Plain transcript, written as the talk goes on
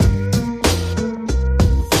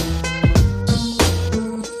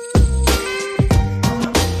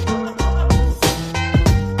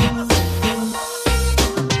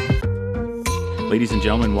and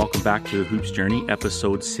gentlemen, welcome back to Hoops Journey,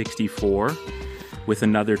 episode 64, with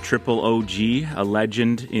another triple OG, a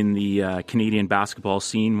legend in the Canadian basketball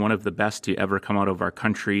scene, one of the best to ever come out of our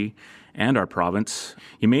country and our province.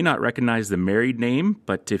 You may not recognize the married name,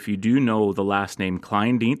 but if you do know the last name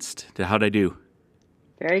Kleindienst, how'd I do?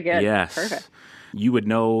 Very good. Yes. Perfect. You would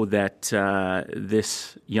know that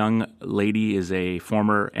this young lady is a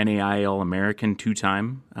former NAIA All-American,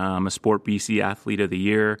 two-time, a Sport BC Athlete of the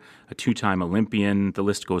Year, a two-time Olympian. The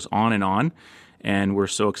list goes on, and we're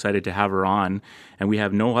so excited to have her on. And we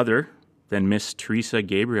have no other than Miss Teresa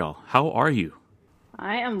Gabriele. How are you?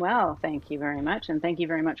 I am well, thank you very much, and thank you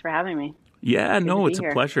very much for having me. Yeah, no, it's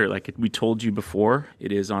a pleasure. Like we told you before,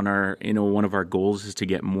 it is on our, one of our goals is to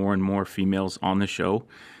get more and more females on the show.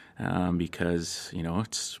 Because,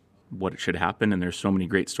 it's what it should happen, and there's so many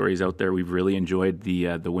great stories out there. We've really enjoyed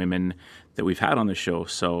the women that we've had on the show,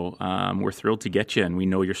 so we're thrilled to get you, and we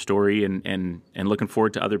know your story, and looking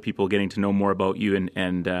forward to other people getting to know more about you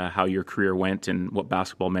and how your career went and what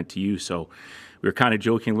basketball meant to you. So we were kind of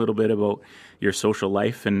joking a little bit about your social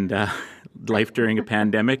life and life during a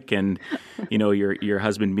pandemic, and your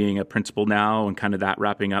husband being a principal now, and kind of that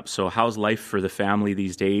wrapping up. So how's life for the family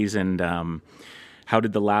these days, and how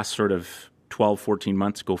did the last sort of 12, 14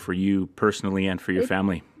 months go for you personally and for your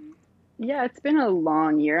family? Yeah, it's been a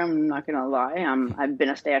long year. I'm not going to lie. I've been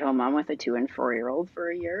a stay-at-home mom with a 2- and 4-year-old for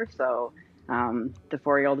a year. So the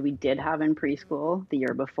 4-year-old we did have in preschool the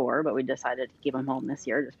year before, but we decided to keep him home this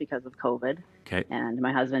year just because of COVID. Okay. And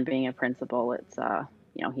my husband being a principal, it's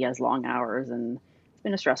he has long hours, and it's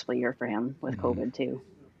been a stressful year for him with COVID too.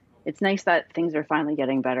 It's nice that things are finally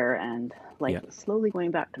getting better and slowly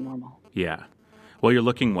going back to normal. Yeah. Well, you're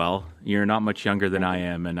looking well. You're not much younger than I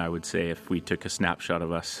am, and I would say if we took a snapshot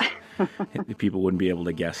of us, people wouldn't be able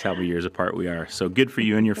to guess how many years apart we are. So good for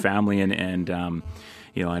you and your family, and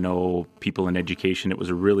I know people in education, it was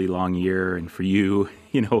a really long year, and for you,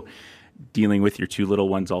 dealing with your 2 little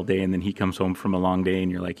ones all day, and then he comes home from a long day,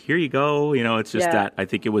 and you're like, here you go. It's just that I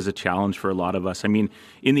think it was a challenge for a lot of us. I mean,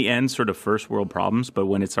 in the end, sort of first world problems, but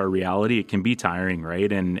when it's our reality, it can be tiring,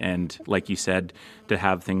 right? And like you said, to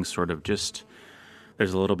have things sort of just...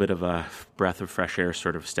 There's a little bit of a breath of fresh air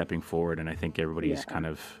sort of stepping forward, and I think everybody's kind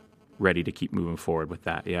of ready to keep moving forward with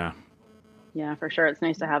that, yeah. Yeah, for sure. It's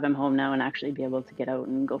nice to have him home now and actually be able to get out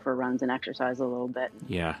and go for runs and exercise a little bit.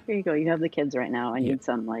 Yeah. Here you go. You have the kids right now. I need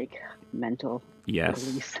some, mental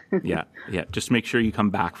release. Yeah. Just make sure you come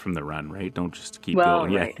back from the run, right? Don't just keep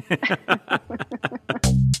going. Right. Yeah.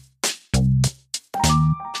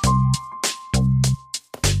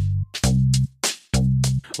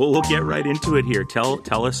 Well, we'll get right into it here.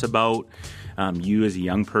 Tell us about you as a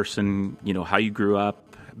young person, how you grew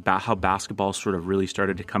up, how basketball sort of really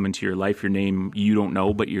started to come into your life. Your name, you don't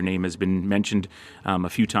know, but your name has been mentioned a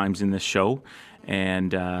few times in this show.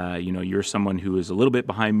 And, you're someone who is a little bit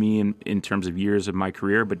behind me in terms of years of my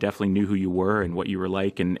career, but definitely knew who you were and what you were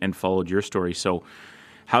like and followed your story. So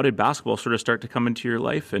how did basketball sort of start to come into your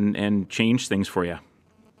life and change things for you?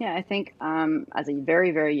 Yeah, I think as a very,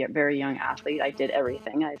 very, very young athlete, I did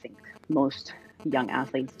everything. I think most young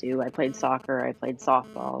athletes do. I played soccer, I played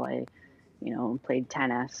softball, I, played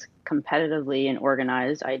tennis competitively and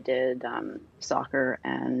organized. I did soccer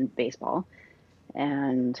and baseball.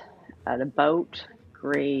 And at about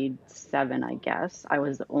grade 7, I guess, I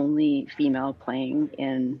was the only female playing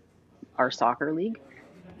in our soccer league.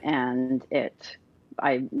 And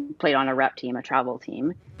I played on a rep team, a travel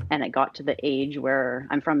team. And it got to the age where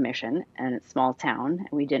I'm from Mission, and it's a small town,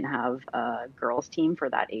 and we didn't have a girls team for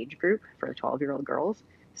that age group, for the 12-year-old girls.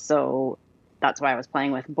 So that's why I was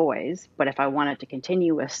playing with boys. But if I wanted to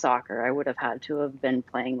continue with soccer, I would have had to have been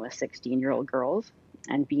playing with 16-year-old girls.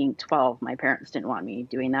 And being 12, my parents didn't want me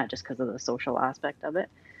doing that just because of the social aspect of it.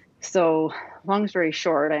 So long story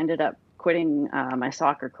short, I ended up quitting my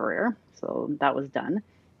soccer career. So that was done.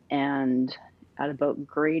 And at about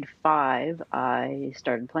grade 5, I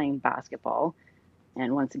started playing basketball.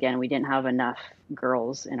 And once again, we didn't have enough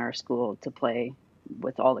girls in our school to play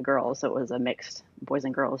with all the girls. So it was a mixed boys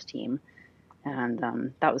and girls team.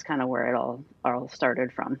 And that was kind of where it all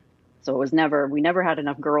started from. So we never had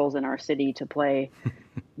enough girls in our city to play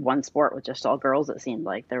one sport with just all girls. It seemed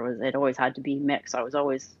like it always had to be mixed. I was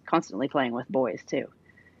always constantly playing with boys too,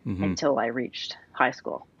 until I reached high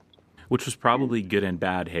school. Which was probably good and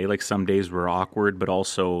bad, hey? Like some days were awkward, but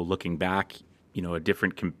also looking back, a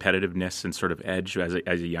different competitiveness and sort of edge as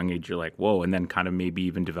a young age. You're like, whoa, and then kind of maybe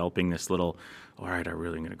even developing this little, all right, I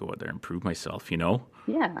really am going to go out there and prove myself,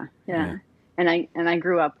 Yeah. And I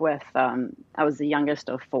grew up with, I was the youngest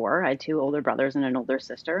of 4. I had 2 older brothers and an older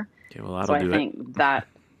sister. Okay, well, so I think that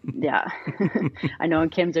Yeah. I know in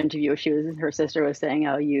Kim's interview, her sister was saying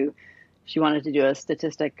how she wanted to do a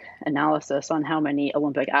statistic analysis on how many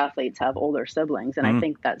Olympic athletes have older siblings. And I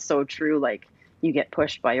think that's so true. Like, you get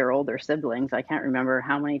pushed by your older siblings. I can't remember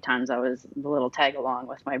how many times I was the little tag along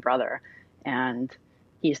with my brother, and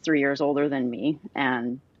he's 3 years older than me.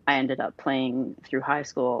 And I ended up playing through high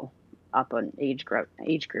school up an age group.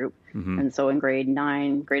 And so in grade 8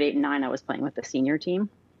 and 9, I was playing with the senior team.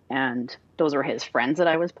 And those were his friends that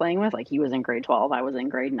I was playing with. Like, he was in grade 12, I was in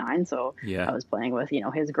grade 9. So I was playing with,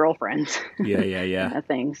 his girlfriends. Yeah. Kind of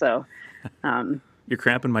thing. So, you're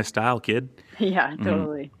cramping my style, kid. Yeah,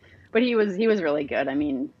 totally. But he was really good. I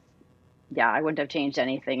mean, yeah, I wouldn't have changed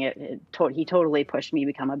anything. He totally pushed me to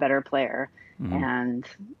become a better player. And,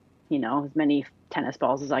 as many tennis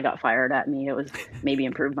balls as I got fired at me, it was maybe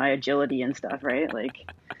improved my agility and stuff, right? Like,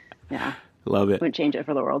 yeah. Love it. Wouldn't change it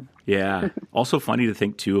for the world. Yeah. Also funny to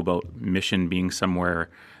think, too, about Mission being somewhere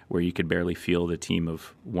where you could barely field a team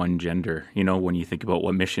of one gender. When you think about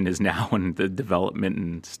what Mission is now and the development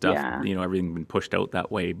and stuff, everything been pushed out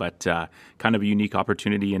that way. But kind of a unique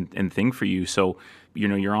opportunity and thing for you. So,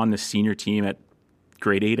 you're on the senior team at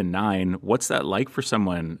grade 8 and 9. What's that like for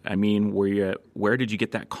someone? I mean, where did you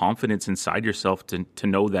get that confidence inside yourself to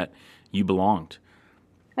know that you belonged?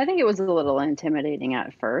 I think it was a little intimidating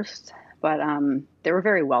at first. But they were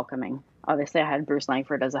very welcoming. Obviously, I had Bruce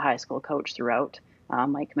Langford as a high school coach throughout,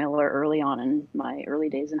 Mike Miller early on in my early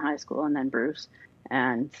days in high school, and then Bruce.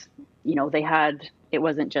 And, it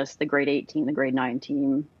wasn't just the grade 8 team, the grade 9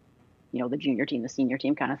 team, the junior team, the senior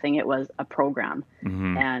team kind of thing. It was a program.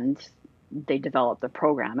 And they developed a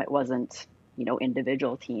program. It wasn't,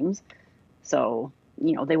 individual teams. So,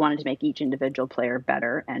 they wanted to make each individual player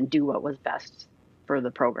better and do what was best for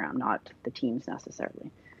the program, not the teams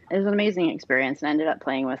necessarily. It was an amazing experience, and I ended up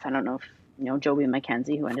playing with, I don't know if, Joby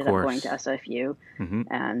McKenzie, who ended up going to SFU.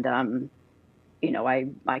 And,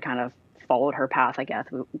 I kind of followed her path, I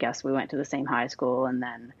guess. We went to the same high school and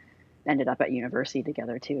then ended up at university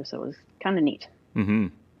together, too. So it was kind of neat.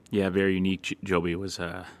 Yeah, very unique. Joby was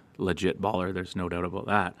a legit baller. There's no doubt about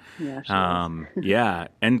that. Yeah, she yeah,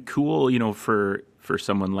 and cool, for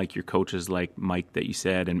someone like your coaches, like Mike that you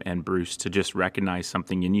said, and Bruce, to just recognize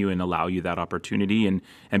something in you and allow you that opportunity and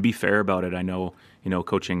be fair about it. I know,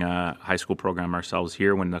 coaching a high school program ourselves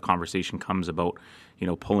here, when the conversation comes about,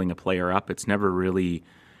 pulling a player up, it's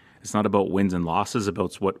not about wins and losses,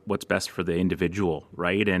 about what's best for the individual,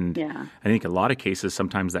 right? And I think a lot of cases,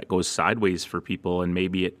 sometimes that goes sideways for people, and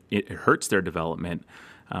maybe it hurts their development.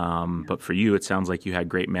 But for you, it sounds like you had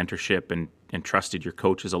great mentorship and trusted your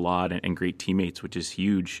coaches a lot and great teammates, which is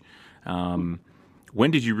huge. When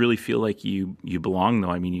did you really feel like you belong,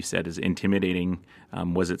 though? I mean, you said it's intimidating.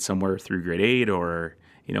 Was it somewhere through grade 8 or,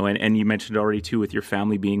 and you mentioned already, too, with your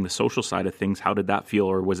family being the social side of things, how did that feel?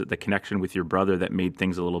 Or was it the connection with your brother that made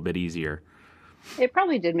things a little bit easier? It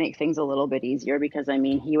probably did make things a little bit easier because,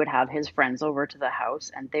 he would have his friends over to the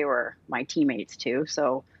house and they were my teammates, too.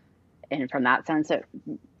 So, and from that sense, it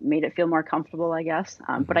made it feel more comfortable, I guess.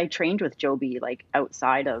 But I trained with Joby, like,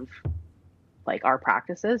 outside of, like, our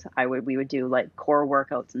practices. We would do, like, core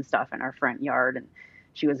workouts and stuff in our front yard. And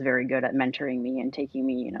she was very good at mentoring me and taking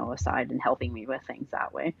me, aside and helping me with things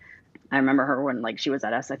that way. I remember her when, like, she was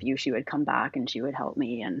at SFU, she would come back and she would help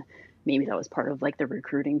me. And maybe that was part of, like, the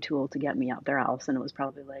recruiting tool to get me out there. Allison was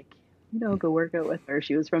probably like, go work out with her.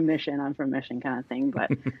 She was from Mission, I'm from Mission kind of thing.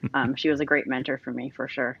 But she was a great mentor for me, for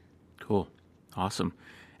sure. Cool. Awesome.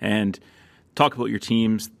 And talk about your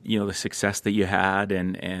teams, the success that you had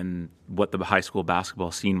and what the high school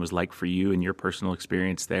basketball scene was like for you and your personal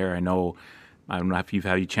experience there. I don't know if you've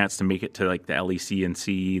had a chance to make it to, like, the LEC and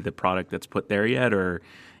see the product that's put there yet, or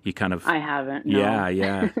you kind of... I haven't, no.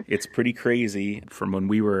 Yeah. It's pretty crazy from when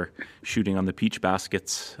we were shooting on the peach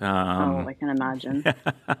baskets. I can imagine.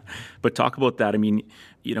 But talk about that. I mean,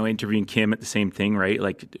 interviewing Kim at the same thing, right?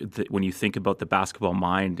 Like, when you think about the basketball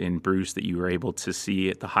mind in Bruce that you were able to see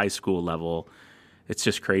at the high school level, it's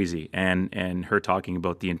just crazy. And her talking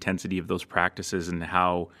about the intensity of those practices and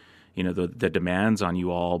how... the demands on you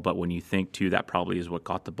all, but when you think, too, that probably is what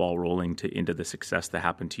got the ball rolling into the success that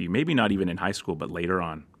happened to you. Maybe not even in high school, but later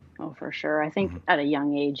on. Oh, for sure. I think at a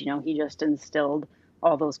young age, he just instilled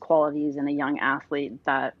all those qualities in a young athlete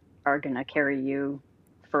that are going to carry you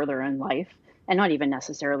further in life, and not even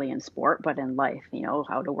necessarily in sport, but in life,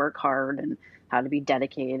 how to work hard and how to be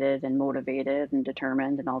dedicated and motivated and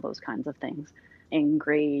determined and all those kinds of things. In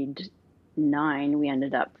grade 9,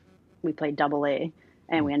 we played AA.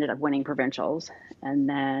 And we ended up winning provincials. And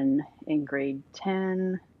then in grade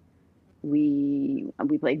 10, we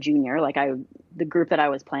played junior. The group that I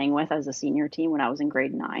was playing with as a senior team when I was in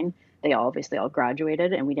grade 9, they obviously all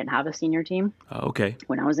graduated, and we didn't have a senior team. Okay.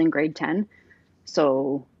 When I was in grade 10.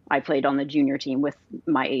 So I played on the junior team with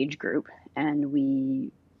my age group, and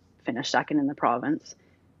we finished second in the province.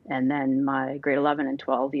 And then my grade 11 and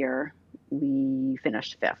 12 year, we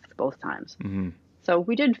finished 5th both times. Mm-hmm. So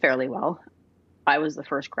we did fairly well. I was the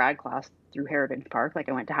first grad class through Heritage Park. Like,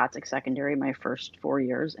 I went to Hatzick Secondary my first 4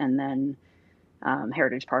 years, and then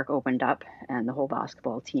Heritage Park opened up, and the whole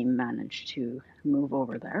basketball team managed to move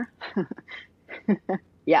over there.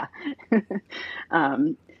 Yeah.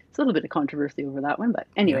 It's a little bit of controversy over that one, but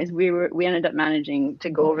anyways, we ended up managing to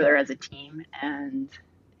go over there as a team, and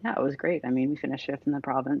yeah, it was great. I mean, we finished 5th in the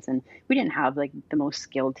province, and we didn't have like the most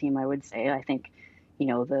skilled team, I would say. I think, you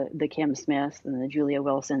know, the Kim Smiths and the Julia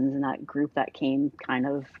Wilsons and that group that came kind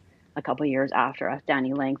of a couple of years after us.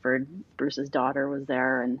 Danny Langford, Bruce's daughter, was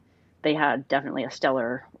there, and they had definitely a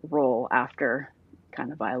stellar role after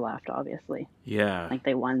kind of I left, obviously. Yeah. Like,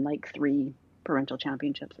 they won like 3 provincial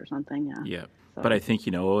championships or something. Yeah. Yeah. So. But I think,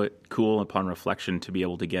 you know, cool upon reflection to be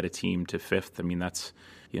able to get a team to 5th. I mean, that's,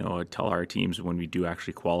 you know, I tell our teams when we do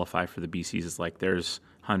actually qualify for the BCs, it's like there's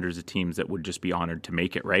hundreds of teams that would just be honored to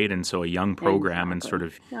make it, right? And so a young program and sort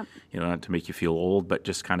of, you know, not to make you feel old, but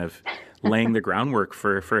just kind of laying the groundwork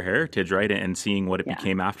for heritage, right? And seeing what it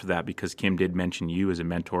became after that, because Kim did mention you as a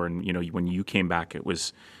mentor. And, you know, when you came back, it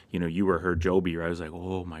was, you know, you were her Joby, right? I was like,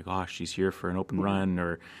 oh my gosh, she's here for an open run,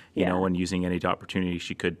 or, you know, and using any opportunity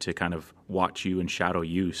she could to kind of watch you and shadow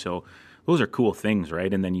you. So those are cool things,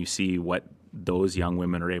 right? And then you see what those young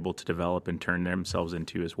women are able to develop and turn themselves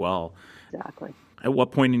into as well. Exactly. At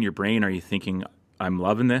what point in your brain are you thinking, I'm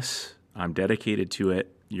loving this, I'm dedicated to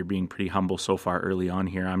it? You're being pretty humble so far early on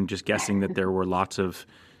here. I'm just guessing that there were lots of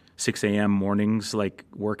 6 a.m. mornings, like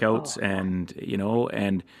workouts, and, you know,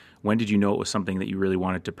 and when did you know it was something that you really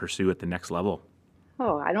wanted to pursue at the next level?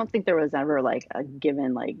 Oh, I don't think there was ever like a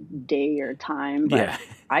given like day or time, but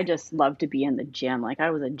I just loved to be in the gym. Like,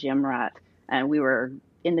 I was a gym rat, and we were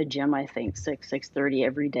in the gym, I think 6:30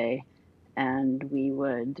 every day, and we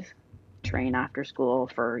would train after school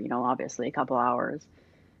for, you know, obviously a couple hours.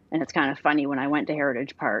 And it's kind of funny, when I went to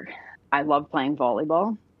Heritage Park, I loved playing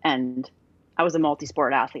volleyball, and I was a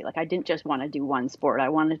multi-sport athlete. Like, I didn't just want to do one sport, I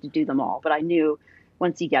wanted to do them all. But I knew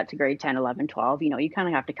once you get to grade 10, 11, 12, you know, you kind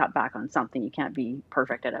of have to cut back on something. You can't be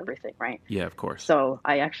perfect at everything, right? Yeah, of course. So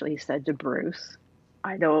I actually said to Bruce,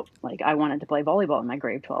 I wanted to play volleyball in my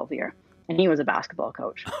grade 12 year. And he was a basketball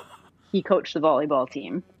coach. He coached the volleyball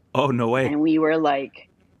team. Oh, no way. And we were like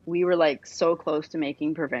so close to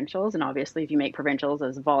making provincials. And obviously, if you make provincials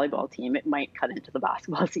as a volleyball team, it might cut into the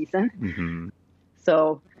basketball season. Mm-hmm.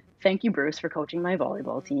 So thank you, Bruce, for coaching my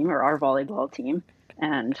volleyball team, or our volleyball team.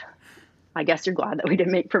 And I guess you're glad that we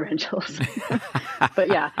didn't make provincials. But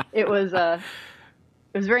yeah, it was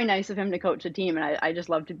very nice of him to coach a team. And I just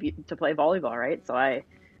love to play volleyball, right? So a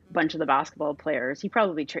bunch of the basketball players, he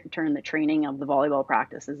probably turned the training of the volleyball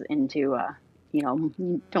practices into, you know,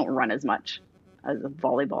 you don't run as much as a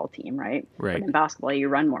volleyball team, right? Right. But in basketball, you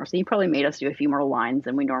run more. So he probably made us do a few more lines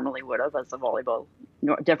than we normally would have as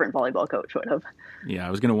a different volleyball coach would have. Yeah, I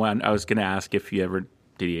was gonna ask if you ever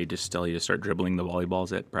did he just tell you to start dribbling the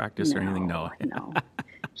volleyballs at practice or anything? No.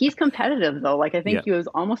 He's competitive though. Like, I think he was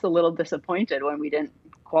almost a little disappointed when we didn't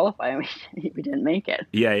qualify and we didn't make it.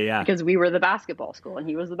 Yeah. Because we were the basketball school and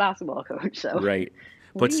he was the basketball coach. So right.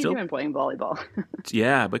 But still, doing playing volleyball.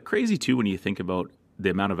 Yeah, but crazy too when you think about the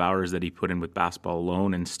amount of hours that he put in with basketball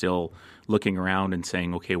alone, and still looking around and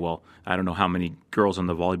saying, okay, well, I don't know how many girls on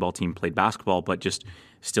the volleyball team played basketball, but just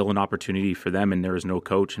still an opportunity for them, and there was no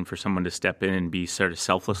coach, and for someone to step in and be sort of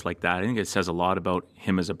selfless like that, I think it says a lot about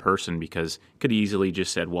him as a person, because could easily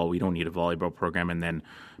just said, well, we don't need a volleyball program, and then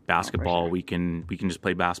basketball, we can just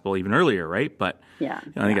play basketball even earlier, right? But I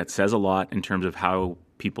think that says a lot in terms of how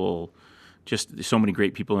people, just so many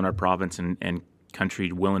great people in our province and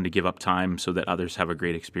country willing to give up time so that others have a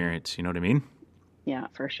great experience. You know what I mean? Yeah,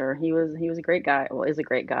 for sure. He was a great guy. Well, is a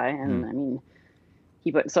great guy. And I mean,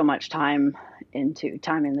 he put so much time in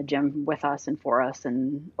the gym with us and for us,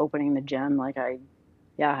 and opening the gym. Like, I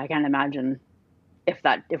can't imagine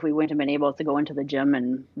if we wouldn't have been able to go into the gym,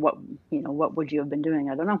 and what would you have been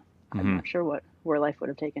doing? I don't know. I'm not sure where life would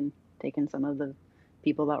have taken some of the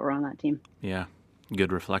people that were on that team. Yeah.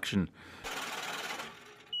 Good reflection.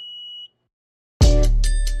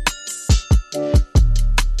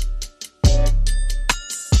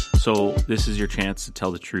 So this is your chance to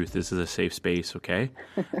tell the truth. This is a safe space, okay?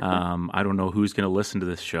 I don't know who's going to listen to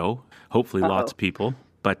this show. Hopefully lots of people.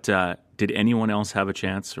 But did anyone else have a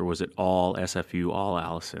chance, or was it all SFU, all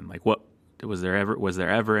Allison? Like, what Was there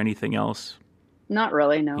ever anything else? Not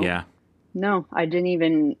really, no. Yeah. No, I didn't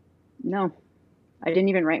even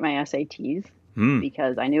write my SATs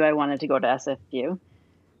because I knew I wanted to go to SFU.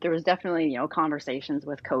 There was definitely, conversations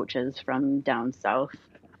with coaches from down south.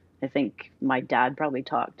 I think my dad probably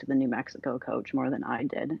talked to the New Mexico coach more than I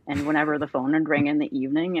did. And whenever the phone would ring in the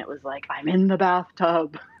evening, it was like, I'm in the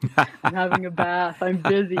bathtub. I'm having a bath. I'm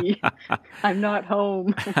busy. I'm not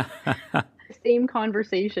home. Same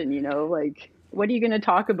conversation, like, what are you going to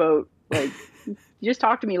talk about? Like, you just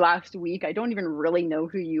talked to me last week. I don't even really know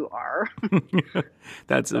who you are.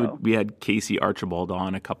 We had Casey Archibald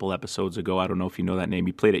on a couple episodes ago. I don't know if you know that name.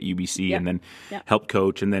 He played at UBC and then helped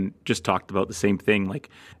coach, and then just talked about the same thing. Like,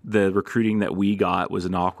 the recruiting that we got was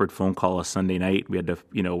an awkward phone call a Sunday night. We had to,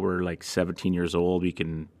 we're like 17 years old. We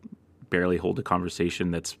can barely hold a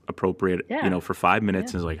conversation that's appropriate, for 5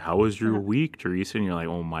 minutes. And it's like, how was your week, Teresa? And you're like,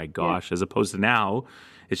 oh my gosh, as opposed to now,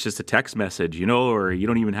 it's just a text message, or you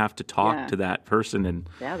don't even have to talk to that person. And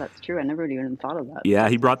yeah, that's true. I never even thought of that. Yeah,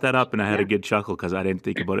 he brought that up, and I had a good chuckle because I didn't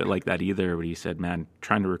think about it like that either. But he said, man,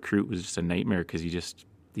 trying to recruit was just a nightmare because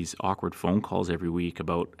these awkward phone calls every week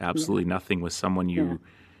about absolutely nothing with someone you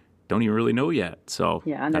don't even really know yet. So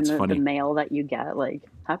and that's then funny. The mail that you get, like,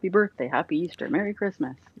 happy birthday, happy Easter, Merry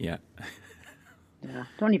Christmas. Yeah.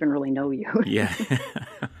 Don't even really know you. Yeah.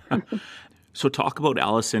 So talk about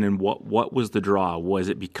Allison and what was the draw? Was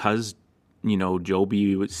it because,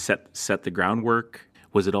 Joby would set the groundwork?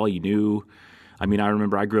 Was it all you knew? I mean, I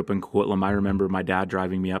remember I grew up in Coquitlam. I remember my dad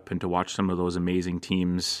driving me up and to watch some of those amazing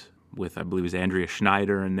teams with, I believe it was Andrea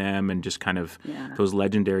Schneider and them, and just kind of those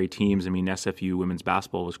legendary teams. I mean, SFU women's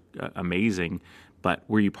basketball was amazing. But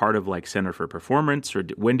were you part of like Center for Performance, or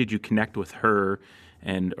when did you connect with her,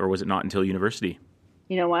 or was it not until university?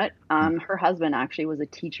 You know what? Her husband actually was a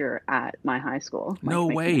teacher at my high school. No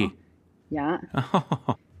way. Yeah.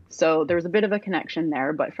 So there was a bit of a connection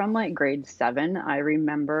there, but from like grade 7, I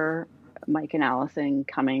remember Mike and Allison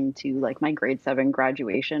coming to like my grade 7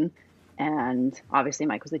 graduation. And obviously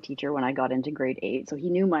Mike was a teacher when I got into grade 8. So he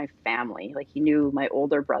knew my family. Like, he knew my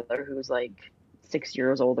older brother, who was like 6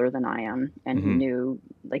 years older than I am. And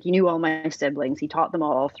he knew all my siblings. He taught them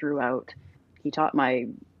all throughout. He taught my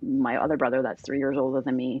other brother that's 3 years older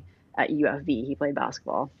than me at UFV. He played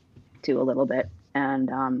basketball too a little bit.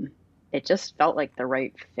 And it just felt like the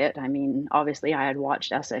right fit. I mean, obviously I had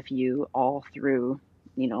watched SFU all through,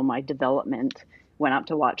 my development, went up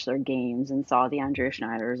to watch their games and saw the Andrea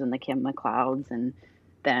Schneiders and the Kim McLeods. And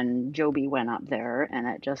then Joby went up there, and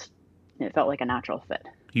it felt like a natural fit.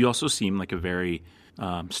 You also seem like a very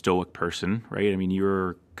stoic person, right? I mean, you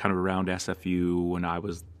were kind of around SFU when I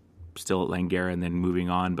was still at Langara and then moving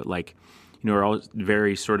on, but like, are always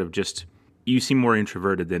very sort of just, you seem more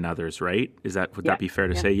introverted than others, right? Would that be fair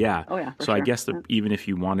to say? Yeah. Oh yeah. So sure. I guess even if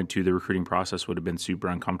you wanted to, the recruiting process would have been super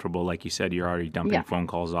uncomfortable. Like you said, you're already dumping phone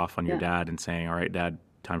calls off on your dad and saying, all right, Dad,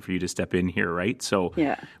 time for you to step in here, right? So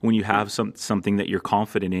when you have something that you're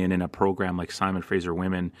confident in a program like Simon Fraser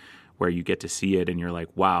Women, where you get to see it and you're like,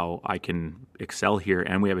 wow, I can excel here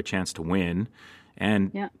and we have a chance to win.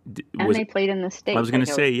 And they played in the States. I was going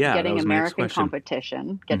to say, getting American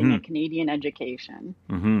competition, getting a Canadian education,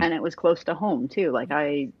 and it was close to home too. Like,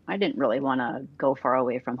 I didn't really want to go far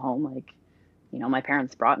away from home. Like, my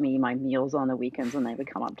parents brought me my meals on the weekends when they would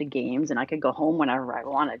come up to games, and I could go home whenever I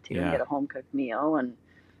wanted to and get a home cooked meal and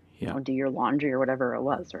do your laundry or whatever it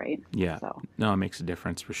was, right? Yeah. So. No, it makes a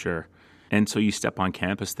difference for sure. And so you step on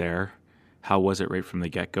campus there. How was it right from the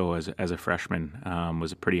get-go as a freshman?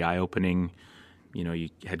 Was it pretty eye-opening? You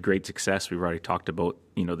had great success. We've already talked about,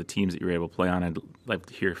 the teams that you were able to play on. I'd like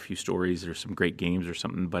to hear a few stories or some great games or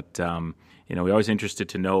something. But, we're always interested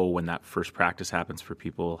to know when that first practice happens for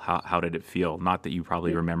people, how did it feel? Not that you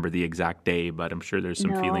probably remember the exact day, but I'm sure there's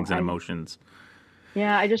some feelings and emotions.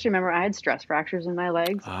 Yeah, I just remember I had stress fractures in my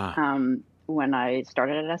legs when I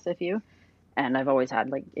started at SFU. And I've always had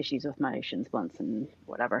like issues with my shin splints and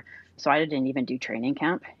whatever. So I didn't even do training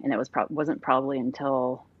camp. And it wasn't probably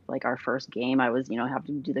until like our first game, I was, have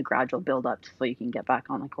to do the gradual build up so you can get back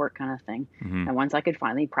on the court kind of thing. And once I could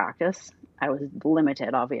finally practice, I was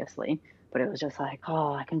limited, obviously, but it was just like,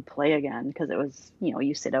 oh, I can play again. Because it was,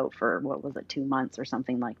 you sit out for, 2 months or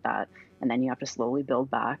something like that. And then you have to slowly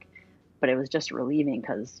build back. But it was just relieving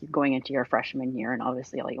because you're going into your freshman year and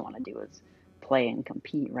obviously all you want to do is play and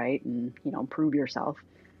compete, right? And, prove yourself.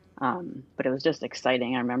 But it was just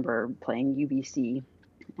exciting. I remember playing UBC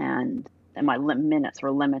and my minutes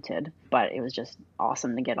were limited, but it was just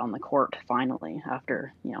awesome to get on the court finally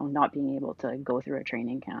after, not being able to go through a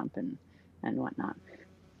training camp and whatnot.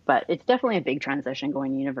 But it's definitely a big transition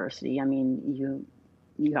going to university. I mean,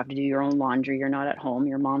 you have to do your own laundry. You're not at home.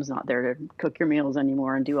 Your mom's not there to cook your meals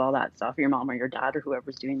anymore and do all that stuff. Your mom or your dad or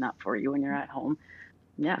whoever's doing that for you when you're at home.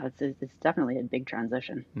 Yeah, it's definitely a big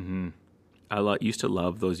transition. Mm-hmm. I used to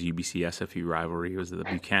love those UBC SFU rivalry. It was the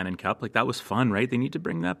Buchanan Cup. Like, that was fun, right? They need to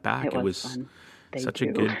bring that back. It was fun. Such a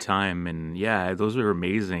good time. And yeah, those were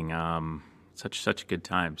amazing. Such good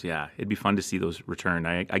times. Yeah, it'd be fun to see those return.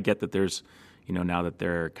 I get that there's, now that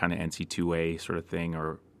they're kind of NC2A sort of thing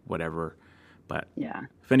or whatever. But yeah,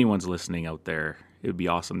 if anyone's listening out there, it would be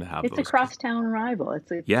awesome to have those. It's a crosstown rival.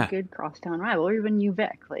 It's a good crosstown rival, or even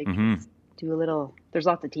UVic. Like, do a little. There's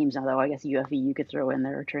lots of teams now, though. I guess UFE you could throw in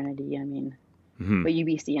there, or Trinity. I mean, but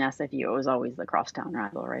UBC and SFU, it was always the crosstown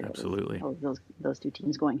rival, right? Absolutely. It was those two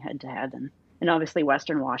teams going head to head, and obviously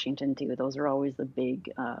Western Washington too. Those are always the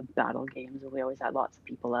big battle games. We always had lots of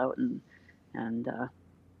people out, and the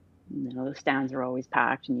stands are always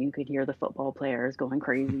packed, and you could hear the football players going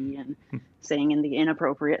crazy and saying the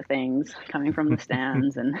inappropriate things coming from the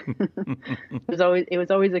stands, and it was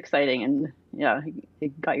always exciting, and yeah,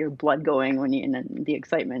 it got your blood going and the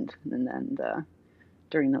excitement, and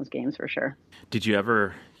during those games for sure. Did you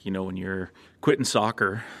ever, when you're quitting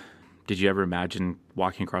soccer, did you ever imagine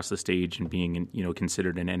walking across the stage and being,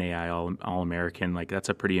 considered an NAIA All-American? Like, that's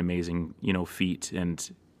a pretty amazing, feat, and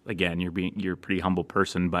again, you're a pretty humble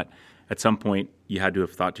person, but at some point you had to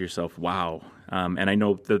have thought to yourself, wow. And I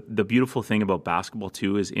know the beautiful thing about basketball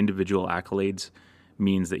too is individual accolades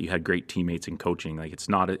means that you had great teammates and coaching. Like, it's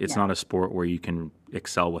not a sport where you can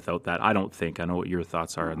excel without that. I don't think. I know what your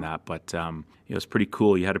thoughts are on that, but it was pretty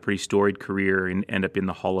cool. You had a pretty storied career and end up in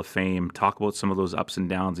the Hall of Fame. Talk about some of those ups and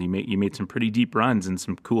downs. You made some pretty deep runs and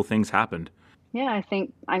some cool things happened. Yeah,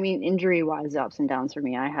 injury-wise, ups and downs for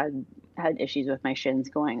me. I had issues with my shins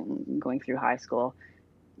going through high school.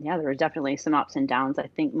 Yeah, there were definitely some ups and downs. I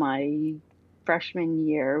think my freshman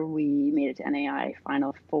year, we made it to NAIA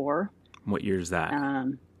Final Four. What year is that?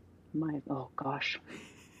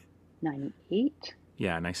 98?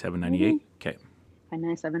 Yeah, 97, 98. Okay.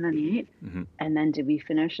 97, 98. Mm-hmm. And then did we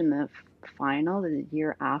finish in the final the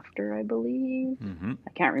year after, I believe? Mm-hmm.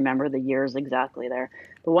 I can't remember the years exactly there.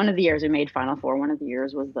 But one of the years we made Final Four. One of the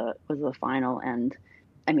years was the final. And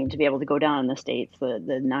I mean, to be able to go down in the States,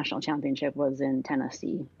 the national championship was in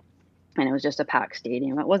Tennessee. And it was just a packed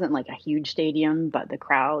stadium. It wasn't like a huge stadium, but the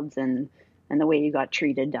crowds and the way you got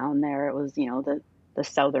treated down there, it was, the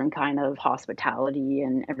southern kind of hospitality,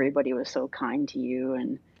 and everybody was so kind to you.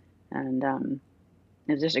 And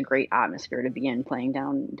it was just a great atmosphere to be in, playing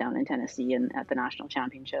down in Tennessee and at the national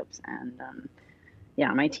championships. And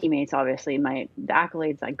my teammates, obviously, the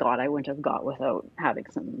accolades I wouldn't have got without having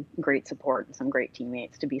some great support and some great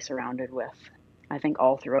teammates to be surrounded with. I think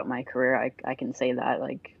all throughout my career, I can say that,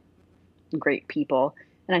 like, great people.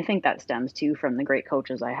 And I think that stems too from the great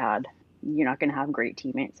coaches I had. You're not going to have great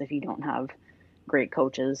teammates if you don't have great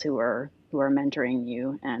coaches who are mentoring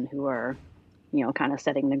you and who are, kind of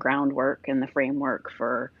setting the groundwork and the framework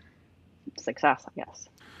for success, I guess.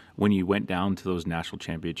 When you went down to those national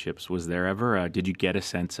championships, was there ever did you get a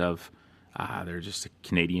sense of they're just a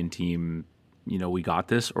Canadian team, we got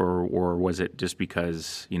this, or was it just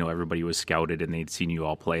because, everybody was scouted and they'd seen you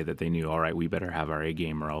all play that they knew, all right, we better have our A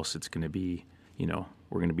game or else it's going to be,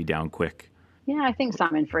 we're going to be down quick? Yeah, I think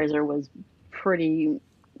Simon Fraser was pretty,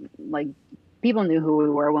 like, people knew who we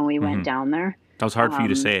were when we went down there. That was hard for you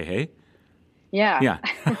to say, hey? Yeah. Yeah.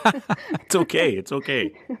 It's okay. It's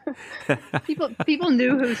okay. People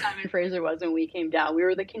knew who Simon Fraser was when we came down. We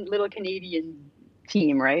were the little Canadian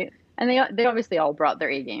team, right? And they obviously all brought their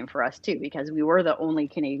A game for us too, because we were the only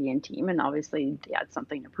Canadian team, and obviously they had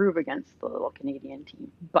something to prove against the little Canadian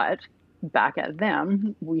team. But back at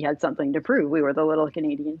them, we had something to prove. We were the little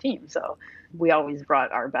Canadian team. So we always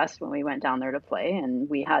brought our best when we went down there to play, and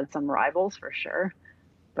we had some rivals for sure.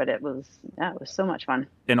 But it was so much fun.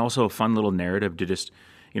 And also a fun little narrative to just,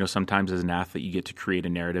 sometimes as an athlete, you get to create a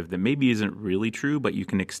narrative that maybe isn't really true, but you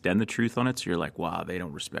can extend the truth on it. So you're like, wow, they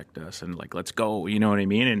don't respect us. And like, let's go, you know what I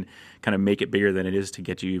mean? And kind of make it bigger than it is to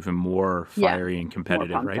get you even more fiery and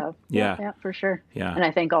competitive, right? Yeah, for sure. Yeah. And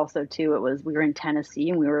I think also too, we were in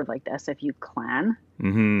Tennessee and we were like the SFU clan.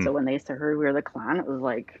 Mm-hmm. So when they heard we were the clan, it was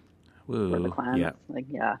like, we're the clan. Yeah. Like,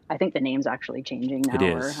 I think the name's actually changing now. It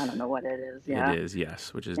is. Or I don't know what it is. Yeah. It is,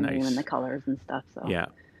 yes, which is the nice. The name and the colors and stuff. So. Yeah.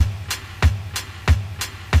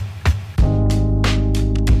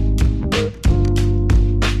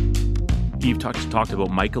 You've talked about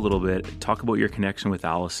Mike a little bit. Talk about your connection with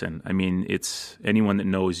Allison. I mean, it's anyone that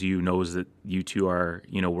knows you knows that you two are,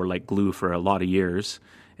 were like glue for a lot of years.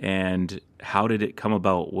 And how did it come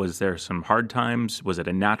about? Was there some hard times? Was it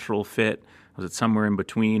a natural fit? Was it somewhere in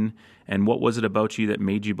between? And what was it about you that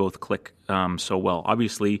made you both click so well?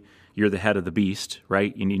 Obviously, you're the head of the beast,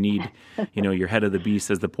 right? And you need, your head of the beast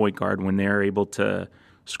as the point guard when they're able to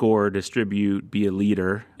score, distribute, be a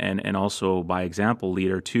leader, and also by example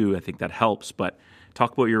leader too. I think that helps. But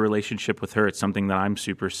talk about your relationship with her. It's something that I'm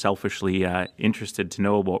super selfishly interested to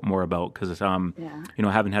know more about because I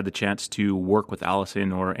haven't had the chance to work with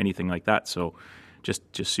Allison or anything like that. So just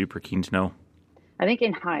super keen to know. I think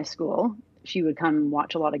in high school she would come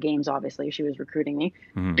watch a lot of games. Obviously, she was recruiting me,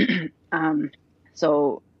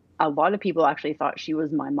 so a lot of people actually thought she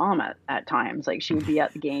was my mom at times. Like she would be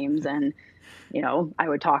at the games and, I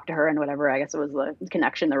would talk to her and whatever. I guess it was the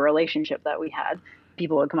connection, the relationship that we had.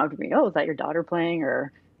 People would come up to me, oh, is that your daughter playing?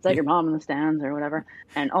 Or is that your mom in the stands or whatever?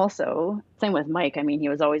 And also, same with Mike. I mean, he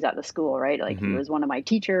was always at the school, right? Like he was one of my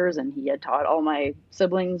teachers and he had taught all my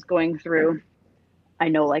siblings going through. I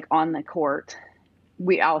know like on the court,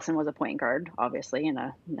 Allison was a point guard, obviously, and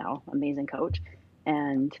a now amazing coach.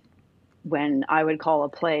 And when I would call a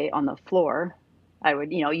play on the floor, I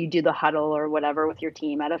would, you do the huddle or whatever with your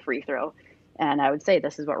team at a free throw. And I would say,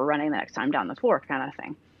 this is what we're running the next time down the floor kind of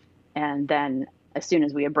thing. And then as soon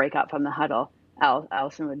as we would break up from the huddle,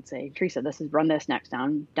 Allison would say, Teresa, run this next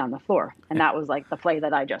down the floor. And that was like the play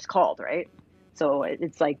that I just called, right? So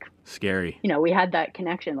it's like scary. We had that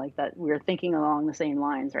connection like that. We were thinking along the same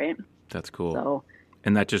lines, right? That's cool. So,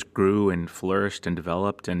 and that just grew and flourished and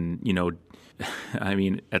developed. And, I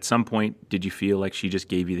mean, at some point, did you feel like she just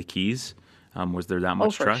gave you the keys? Was there that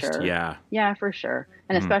much trust? Sure. Yeah. Yeah, for sure.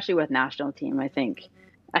 And especially with national team,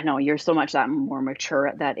 I know you're so much that more mature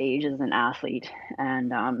at that age as an athlete.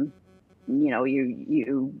 And,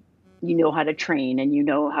 you know how to train and you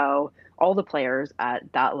know how all the players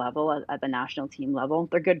at that level, at the national team level,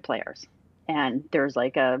 they're good players. And there's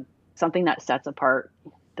like something that sets apart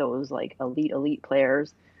those like elite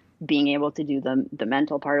players being able to do the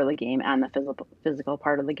mental part of the game and the physical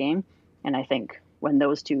part of the game. And I think when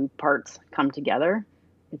those two parts come together,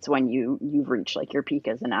 it's when you've reached like your peak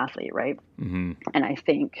as an athlete, right? And I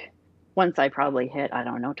think once I probably hit,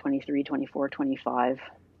 23, 24, 25,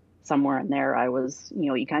 somewhere in there, I was,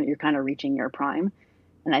 you're kind of reaching your prime.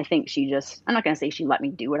 And I think I'm not going to say she let me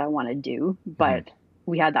do what I want to do, but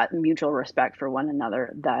we had that mutual respect for one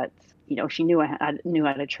another that, she knew I knew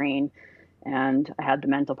how to train and I had the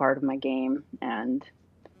mental part of my game and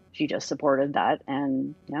she just supported that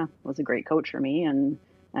and was a great coach for me and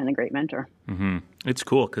a great mentor. It's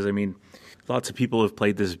cool because I mean, lots of people have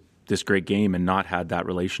played this great game and not had that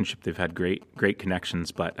relationship. They've had great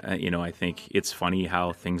connections, but I think it's funny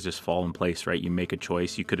how things just fall in place, right? You make a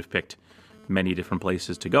choice. You could have picked many different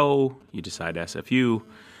places to go. You decide SFU,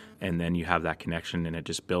 and then you have that connection, and it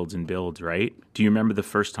just builds and builds, right? Do you remember the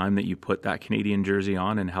first time that you put that Canadian jersey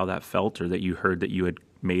on and how that felt, or that you heard that you had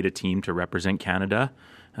made a team to represent Canada?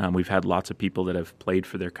 We've had lots of people that have played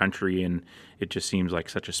for their country, and it just seems like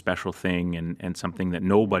such a special thing and something that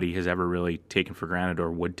nobody has ever really taken for granted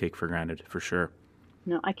or would take for granted, for sure.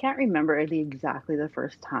 No, I can't remember exactly the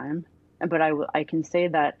first time, but I can say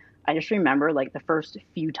that I just remember like the first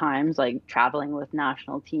few times like traveling with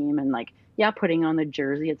national team and like, putting on the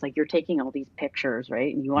jersey. It's like you're taking all these pictures,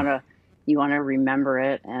 right? And you want to remember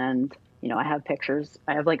it. And, I have pictures.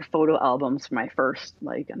 I have like photo albums for my first,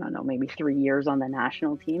 like, I don't know, maybe 3 years on the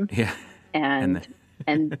national team. Yeah. And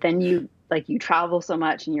then you travel so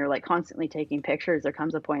much and you're like constantly taking pictures. There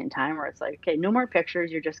comes a point in time where it's like, okay, no more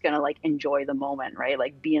pictures. You're just going to like enjoy the moment, right?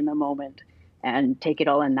 Like be in the moment and take it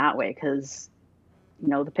all in that way. Cause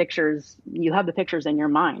the pictures, you have the pictures in your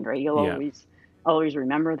mind, right? You'll always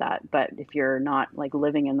remember that. But if you're not like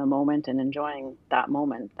living in the moment and enjoying that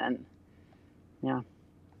moment, then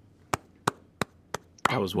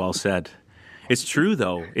That was well said. It's true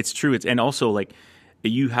though. It's true. And also like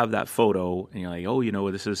you have that photo and you're like,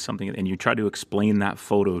 oh, this is something, and you try to explain that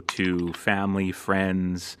photo to family,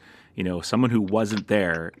 friends, someone who wasn't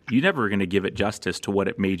there. You're never going to give it justice to what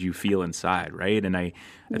it made you feel inside, right? And I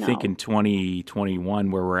think in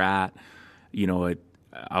 2021 where we're at,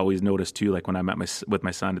 I always notice too, like when I'm with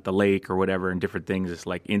my son at the lake or whatever and different things, it's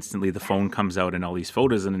like instantly the phone comes out and all these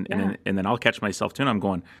photos and then I'll catch myself too and I'm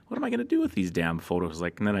going, what am I going to do with these damn photos?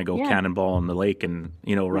 Like, and then I go cannonball on the lake and,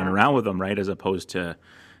 run around with them, right? As opposed to,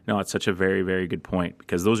 no, it's such a very, very good point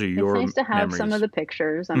because those are your memories. It's nice to have some of the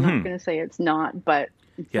pictures. I'm not going to say it's not, but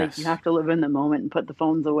it's like you have to live in the moment and put the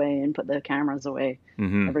phones away and put the cameras away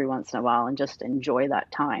every once in a while and just enjoy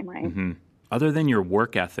that time, right? Other than your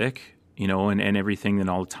work ethic, and everything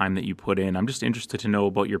and all the time that you put in, I'm just interested to know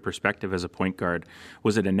about your perspective as a point guard.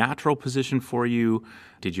 Was it a natural position for you?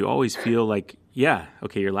 Did you always feel like,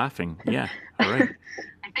 okay, you're laughing. Yeah, all right.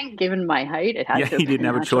 I I think given my height, it had to have you didn't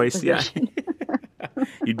been have a choice. position. Yeah.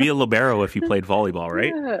 You'd be a libero if you played volleyball,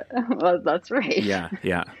 right? Well, that's right. Yeah.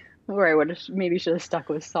 Or I should have stuck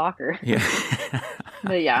with soccer. Yeah.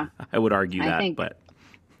 But yeah. I would argue that, think, but.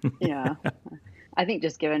 Yeah. I think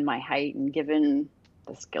just given my height and given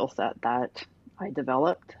the skill set that I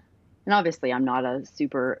developed, and obviously I'm not a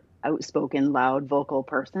super outspoken, loud, vocal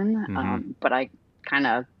person, but I kind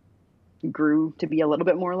of grew to be a little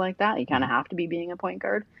bit more like that. You kind of have to be being a point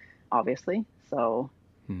guard, obviously. So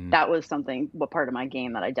that was part of my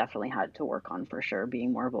game that I definitely had to work on for sure,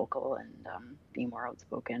 being more vocal and being more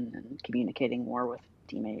outspoken and communicating more with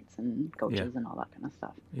teammates and coaches and all that kind of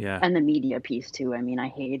stuff. Yeah. And the media piece too. I mean, I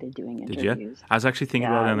hated doing interviews. Did you? I was actually thinking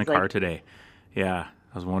about it in the car today. Yeah.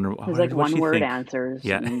 I was wondering. It was like one word answers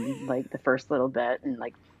and like the first little bit. And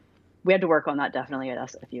like, we had to work on that definitely at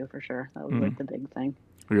SFU for sure. That was like the big thing.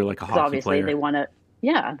 You're like a hockey obviously player. They want to,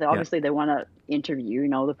 they want to interview,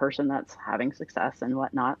 the person that's having success and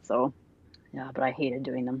whatnot. So yeah, but I hated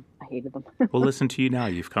doing them. I hated them. Well, listen to you now.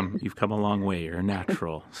 You've come a long way. You're a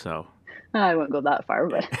natural. So I wouldn't go that far,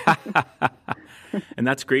 but and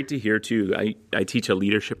that's great to hear too. I teach a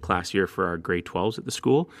leadership class here for our grade 12s at the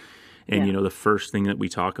school. And, the first thing that we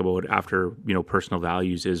talk about after, personal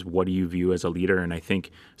values is what do you view as a leader? And I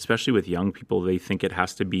think, especially with young people, they think it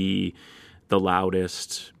has to be the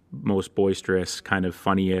loudest, most boisterous, kind of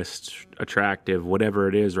funniest, attractive, whatever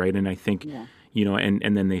it is, right? And I think,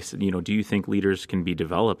 and then they said, do you think leaders can be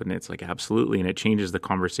developed? And it's like, absolutely. And it changes the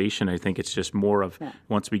conversation. I think it's just more of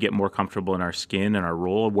once we get more comfortable in our skin and our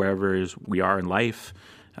role, wherever we are in life.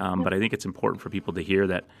 But I think it's important for people to hear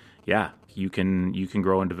that, you can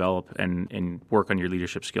grow and develop and work on your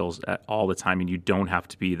leadership skills all the time. And you don't have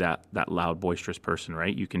to be that loud, boisterous person,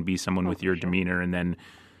 right? You can be someone with your demeanor and then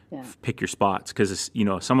pick your spots. Because,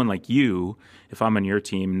 someone like you, if I'm on your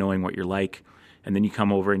team, knowing what you're like, and then you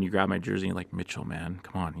come over and you grab my jersey and you're like, Mitchell, man,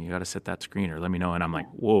 come on, you got to set that screen or let me know. And I'm like,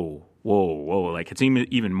 whoa. Like it's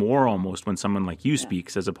even more almost when someone like you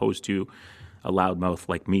speaks as opposed to a loudmouth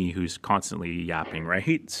like me who's constantly yapping,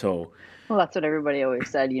 right? So... Well, that's what everybody always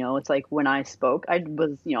said. It's like when I spoke, I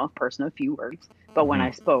was, a person of few words. But when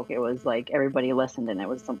I spoke, it was like everybody listened and it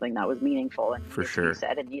was something that was meaningful and for sure.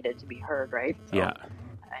 said and needed to be heard, right? So yeah.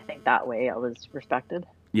 I think that way I was respected.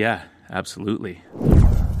 Yeah, absolutely.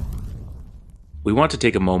 We want to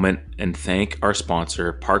take a moment and thank our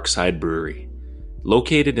sponsor, Parkside Brewery.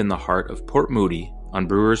 Located in the heart of Port Moody on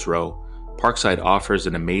Brewers Row, Parkside offers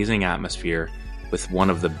an amazing atmosphere with one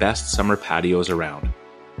of the best summer patios around.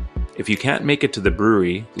 If you can't make it to the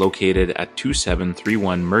brewery located at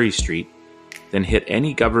 2731 Murray Street, then hit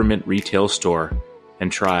any government retail store and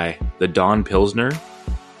try the Dawn Pilsner,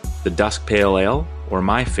 the Dusk Pale Ale, or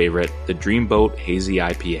my favorite, the Dreamboat Hazy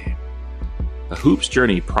IPA. A Hoops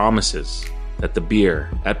Journey promises that the beer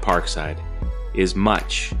at Parkside is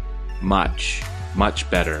much, much, much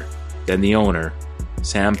better than the owner,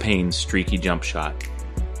 Sam Payne's streaky jump shot.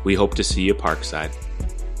 We hope to see you Parkside.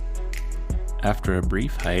 After a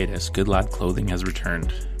brief hiatus, Good Lad Clothing has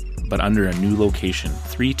returned, but under a new location.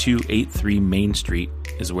 3283 Main Street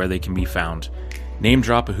is where they can be found. Name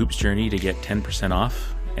drop a Hoops Journey to get 10%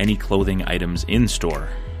 off any clothing items in store.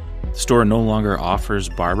 The store no longer offers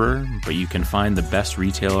barber, but you can find the best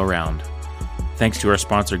retail around. Thanks to our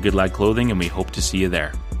sponsor, Good Lad Clothing, and we hope to see you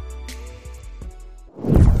there.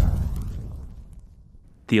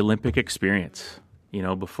 The Olympic experience,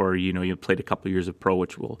 before, you played a couple years of pro,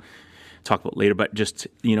 which we'll talk about later, but just,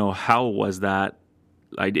 how was that?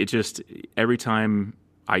 Every time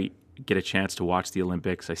I get a chance to watch the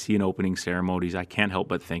Olympics, I see an opening ceremonies, I can't help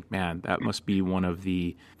but think, man, that must be one of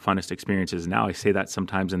the funnest experiences. Now I say that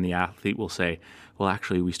sometimes and the athlete will say, well,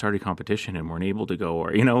 actually we started competition and weren't able to go,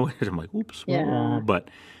 or, I'm like, oops, but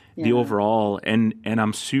the overall, and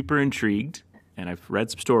I'm super intrigued and I've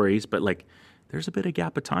read some stories, but like, there's a bit of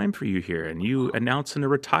gap of time for you here and you announcing a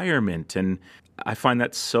retirement. And I find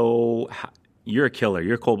that you're a killer.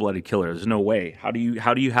 You're a cold-blooded killer. There's no way. How do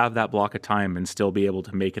you have that block of time and still be able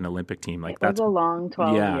to make an Olympic team? Like that's a long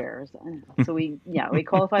 12 years. So we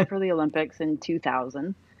qualified for the Olympics in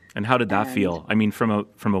 2000. And how did that feel? I mean, from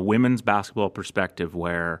a women's basketball perspective,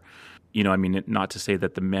 where, not to say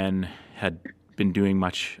that the men had been doing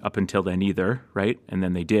much up until then either, right? And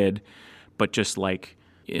then they did, but just like.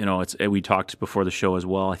 We talked before the show as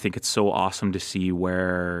well. I think it's so awesome to see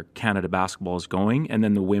where Canada basketball is going, and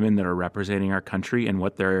then the women that are representing our country and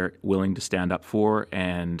what they're willing to stand up for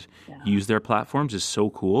and use their platforms is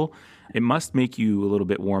so cool. It must make you a little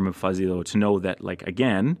bit warm and fuzzy, though, to know that, like,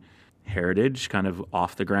 again, heritage kind of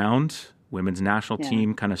off the ground, women's national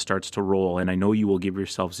team kind of starts to roll, and I know you will give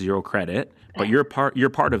yourself zero credit, but you're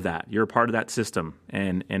part of that. You're a part of that system,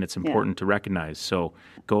 and it's important to recognize. So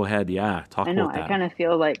go ahead, talk about that. I kind of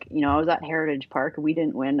feel like, I was at Heritage Park. We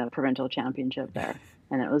didn't win a provincial championship there.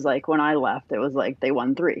 And it was like when I left, it was like they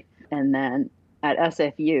won 3. And then at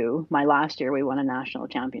SFU, my last year, we won a national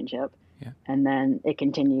championship. Yeah. And then it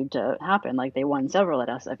continued to happen. Like they won several at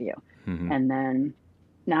SFU. Mm-hmm. And then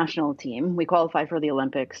national team, we qualified for the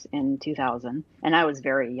Olympics in 2000. And I was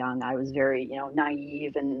very young. I was very,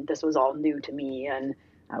 naive, and this was all new to me. And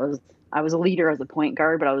I was a leader as a point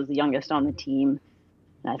guard, but I was the youngest on the team.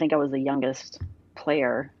 And I think I was the youngest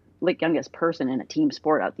player, youngest person in a team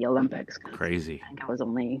sport at the Olympics. Crazy. I think I was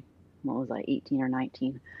only, 18 or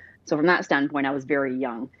 19. So from that standpoint, I was very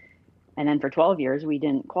young. And then for 12 years, we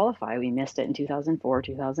didn't qualify. We missed it in 2004,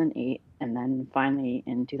 2008. And then finally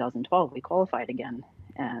in 2012, we qualified again.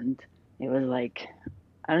 And it was like,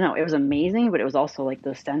 I don't know, it was amazing, but it was also like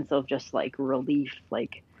the sense of just like relief,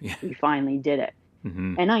 like we finally did it.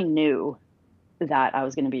 Mm-hmm. And I knew that I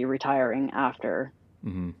was going to be retiring after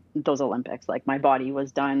those Olympics. Like my body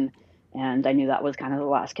was done, and I knew that was kind of the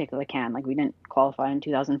last kick of the can. Like we didn't qualify in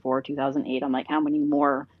 2004, 2008. I'm like, how many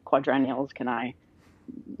more quadrennials can I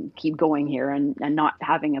keep going here and not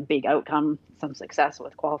having a big outcome, some success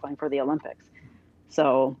with qualifying for the Olympics?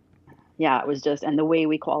 So it was just, and the way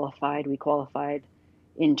we qualified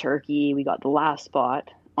in Turkey. We got the last spot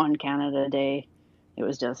on Canada Day. It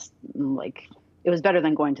was just like, it was better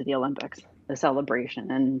than going to the Olympics, the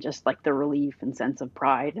celebration and just like the relief and sense of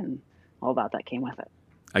pride and all that came with it.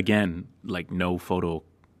 Again, like no photo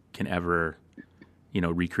can ever,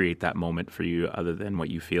 recreate that moment for you other than what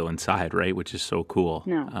you feel inside, right? Which is so cool.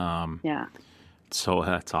 No. So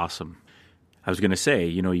that's awesome. I was going to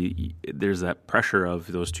say, there's that pressure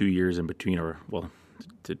of those 2 years in between, or what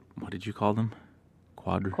did you call them?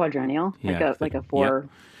 Quadrennial, like a 4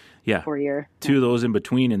 year. 2 of those in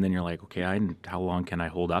between, and then you're like, okay, how long can I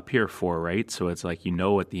hold up here for, right? So it's like,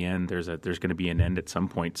 at the end there's going to be an end at some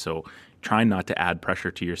point. So trying not to add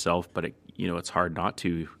pressure to yourself, but it's hard not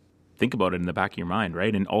to think about it in the back of your mind,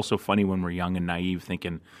 right? And also funny when we're young and naive,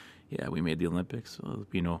 thinking, we made the Olympics, so,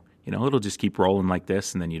 it'll just keep rolling like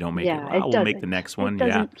this, and then you don't make it. We'll make the next one. It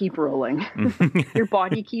doesn't keep rolling. Your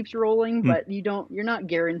body keeps rolling, but you're not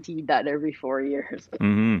guaranteed that every 4 years.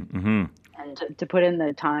 Mm-hmm, mm-hmm. And to put in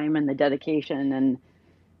the time and the dedication and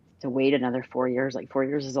to wait another 4 years, like 4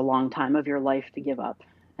 years is a long time of your life to give up.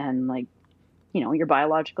 And like, your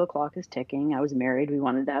biological clock is ticking. I was married. We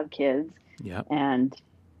wanted to have kids. Yeah. And,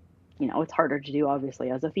 it's harder to do obviously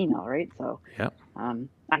as a female, right? So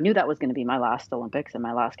I knew that was going to be my last Olympics and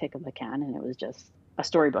my last kick of the can. And it was just a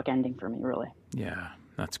storybook ending for me, really. Yeah,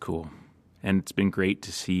 that's cool. And it's been great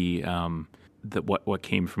to see that what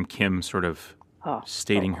came from Kim sort of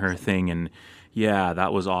stating her thing. And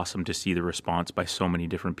that was awesome to see the response by so many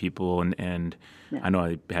different people. And I know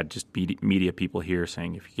I had just media people here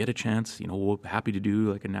saying, if you get a chance, we're happy to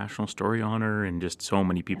do like a national story on her, and just so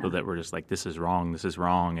many people that were just like, this is wrong.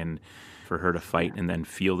 And for her to fight and then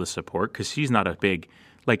feel the support, because she's not a big,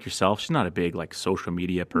 like yourself, she's not a big like social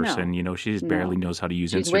media person. She just barely knows how to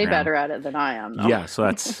use Instagram. She's way better at it than I am, though. Yeah, so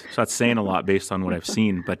that's saying a lot based on what I've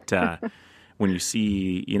seen. But when you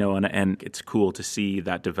see, and it's cool to see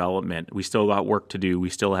that development. We still got work to do. We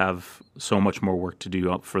still have so much more work to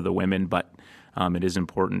do for the women, but it is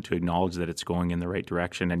important to acknowledge that it's going in the right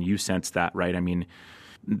direction. And you sense that, right? I mean,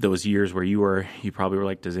 those years where you probably were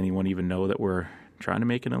like, does anyone even know that we're trying to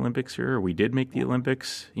make an Olympics here? Or we did make the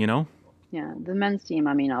Olympics, Yeah, the men's team,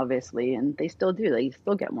 I mean, obviously, and they still do. They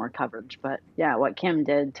still get more coverage. But what Kim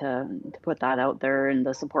did to put that out there and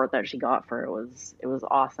the support that she got for it was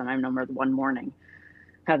awesome. I remember one morning,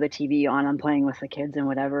 have the TV on, I'm playing with the kids and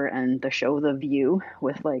whatever, and the show The View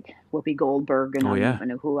with like Whoopi Goldberg and I don't even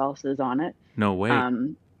know who else is on it. No way.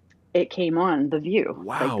 It came on The View.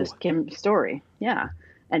 Wow. Like this Kim story. Yeah.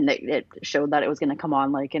 And it showed that it was going to come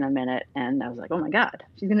on like in a minute. And I was like, oh my God,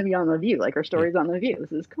 she's going to be on The View. Like her story's on The View.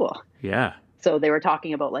 This is cool. Yeah. So they were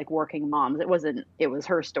talking about like working moms. It was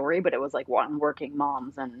her story, but it was like one working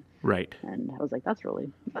moms. And right. And I was like, that's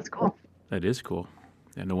cool. That is cool.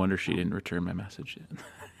 And no wonder she didn't return my message yet.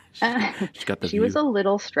 She got The View. She was a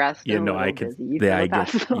little stressed. I could. Busy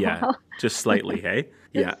Just slightly. Hey.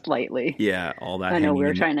 Just slightly. Yeah. All that. I know we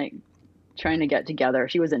were trying to get together.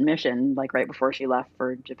 She was in Mission like right before she left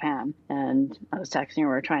for Japan, and I was texting her, we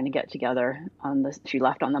were trying to get together she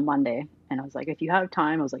left on the Monday, and I was like, if you have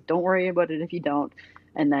time, I was like, don't worry about it if you don't.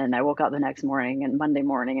 And then I woke up the next morning and Monday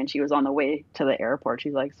morning, and she was on the way to the airport.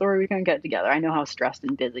 She's like, sorry, we can't get together. I know how stressed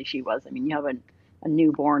and busy she was. I mean, you have a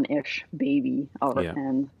newborn-ish baby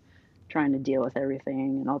and trying to deal with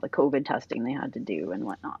everything and all the COVID testing they had to do and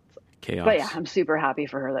whatnot. So, Chaos. but yeah, I'm super happy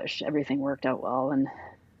for her that everything worked out well and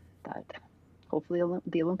that hopefully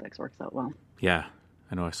the Olympics works out well. Yeah.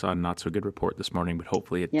 I know I saw a not so good report this morning, but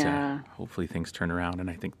hopefully hopefully things turn around. And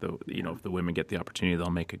I think if the women get the opportunity,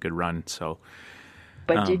 they'll make a good run. So.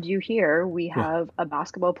 But did you hear we have a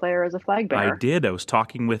basketball player as a flag bearer? I did. I was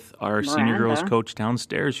talking with our senior girls coach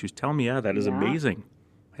downstairs. She was telling me, that is amazing.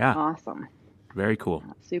 Yeah. Awesome. Very cool.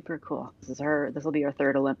 Super cool. This will be her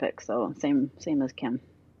third Olympics, so same as Kim.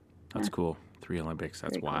 That's cool. 3 Olympics.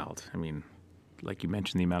 That's wild. Cool. I mean, like you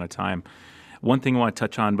mentioned, the amount of time. One thing I want to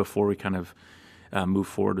touch on before we kind of move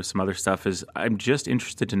forward with some other stuff is I'm just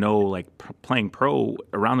interested to know, like playing pro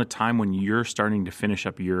around the time when you're starting to finish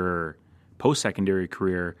up your post-secondary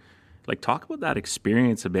career, like talk about that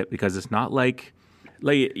experience a bit, because it's not like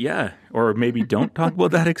or maybe don't talk about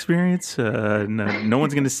that experience. No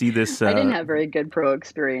one's going to see this. I didn't have very good pro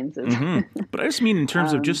experiences. But I just mean in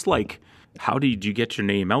terms of just like, how did you get your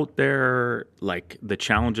name out there? Like the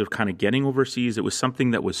challenge of kind of getting overseas. It was something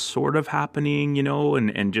that was sort of happening,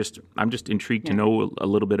 and just, I'm just intrigued to know a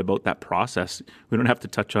little bit about that process. We don't have to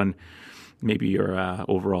touch on maybe your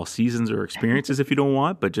overall seasons or experiences if you don't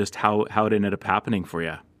want, but just how it ended up happening for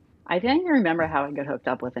you. I can't even remember how I got hooked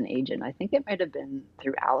up with an agent. I think it might have been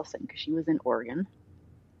through Allison because she was in Oregon.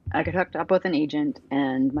 I got hooked up with an agent,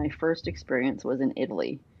 and my first experience was in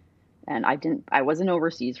Italy. And I wasn't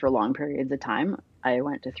overseas for long periods of time. I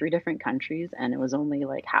went to 3 different countries, and it was only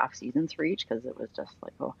like half seasons for each because it was just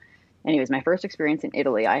like, Anyways, my first experience in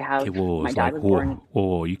Italy, my dad was born.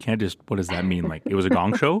 Whoa, you can't just, what does that mean? Like it was a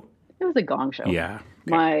gong show? It was a gong show. Yeah.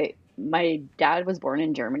 Okay. My dad was born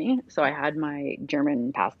in Germany, so I had my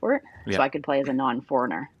German passport, so I could play as a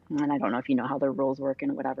non-foreigner. And I don't know if you know how the rules work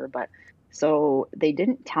and whatever, but so they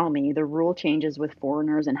didn't tell me the rule changes with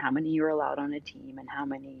foreigners and how many you were allowed on a team and how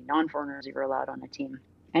many non-foreigners you were allowed on a team.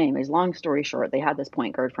 Anyways, long story short, they had this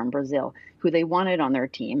point guard from Brazil who they wanted on their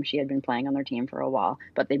team. She had been playing on their team for a while,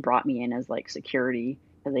 but they brought me in as like security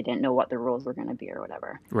because they didn't know what the rules were going to be or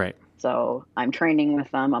whatever. Right. So I'm training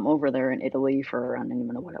with them. I'm over there in Italy for, I don't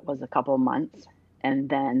even know what it was, a couple of months. And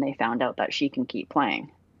then they found out that she can keep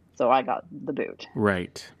playing. So I got the boot.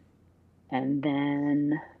 Right. And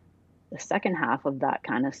then the second half of that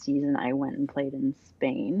kind of season, I went and played in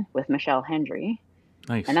Spain with Michelle Hendry.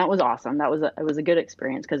 Nice. And that was awesome. It was a good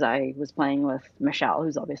experience because I was playing with Michelle,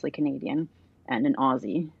 who's obviously Canadian, and an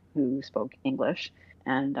Aussie who spoke English.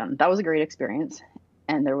 And that was a great experience.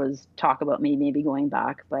 And there was talk about me maybe going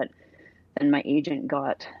back, but then my agent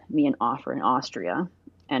got me an offer in Austria,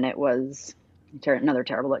 and it was another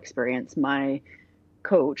terrible experience. My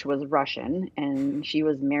coach was Russian, and she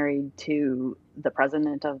was married to the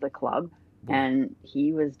president of the club, and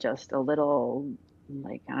he was just a little,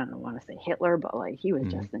 like, I don't want to say Hitler, but like he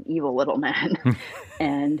was just an evil little man.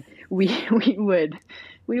 And we would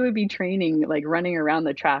be training, like running around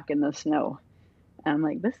the track in the snow. And I'm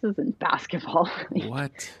like, this isn't basketball.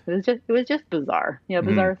 What? It was just bizarre,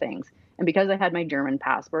 bizarre things. And because I had my German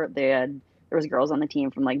passport, there was girls on the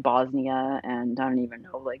team from like Bosnia and I don't even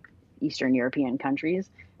know, like Eastern European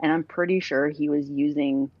countries. And I'm pretty sure he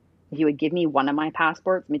would give me one of my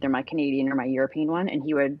passports, either my Canadian or my European one, and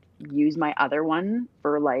he would use my other one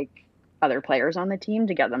for like other players on the team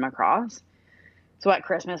to get them across. So at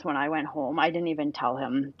Christmas, when I went home, I didn't even tell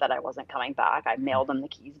him that I wasn't coming back. I mailed him the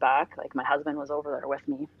keys back. Like my husband was over there with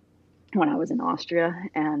me when I was in Austria.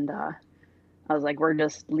 And I was like, we're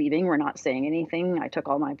just leaving. We're not saying anything. I took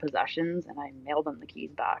all my possessions and I mailed him the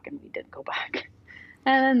keys back and we didn't go back.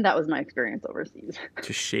 And that was my experience overseas.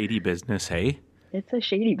 It's a shady business, hey? It's a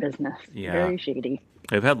shady business. Yeah. Very shady.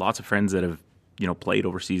 I've had lots of friends that have, played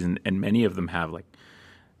overseas and many of them have like,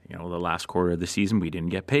 the last quarter of the season we didn't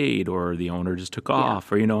get paid or the owner just took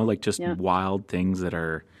off or, wild things that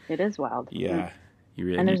are. It is wild. Yeah.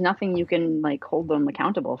 And there's nothing you can like hold them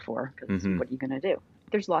accountable for because what are you going to do?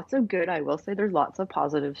 There's lots of good. I will say there's lots of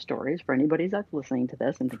positive stories for anybody that's listening to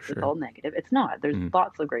this and thinks it's all negative. It's not. There's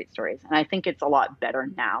lots of great stories. And I think it's a lot better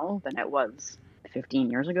now than it was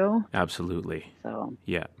 15 years ago. Absolutely. So,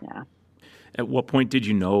 yeah. Yeah. At what point did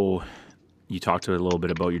you know? You talked a little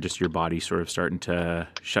bit about your body sort of starting to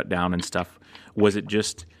shut down and stuff. Was it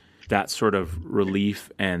just that sort of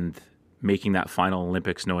relief and making that final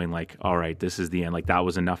Olympics, knowing like, all right, this is the end? Like that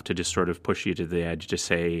was enough to just sort of push you to the edge to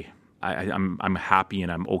say, I'm happy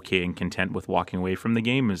and I'm okay and content with walking away from the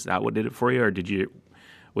game. Is that what did it for you, or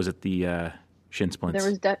was it the Shin splints. There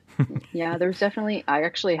was definitely, I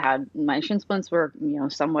actually had, my shin splints were,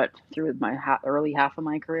 somewhat through my early half of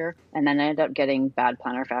my career. And then I ended up getting bad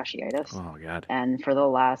plantar fasciitis. Oh, God. And for the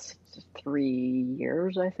last 3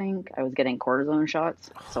 years, I think, I was getting cortisone shots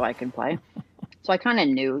so I could play. So I kind of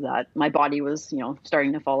knew that my body was,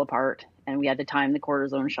 starting to fall apart. And we had to time the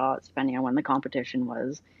cortisone shots depending on when the competition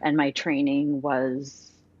was. And my training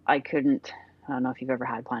was, I don't know if you've ever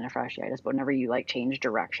had plantar fasciitis, but whenever you change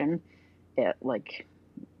direction, it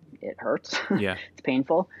hurts. Yeah. It's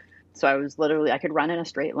painful. So I could run in a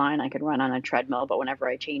straight line. I could run on a treadmill, but whenever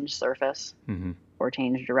I changed surface or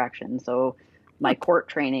changed direction. So my court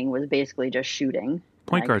training was basically just shooting.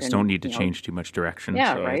 Point guards don't need to change too much direction.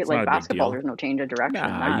 Yeah, so right. It's like not a basketball, big deal. there's no change of direction.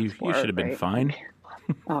 Yeah, you should have been fine.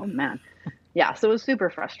 Oh man. Yeah, so it was super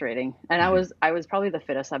frustrating. And I was probably the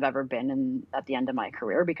fittest I've ever been at the end of my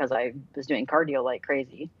career because I was doing cardio like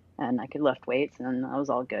crazy and I could lift weights and I was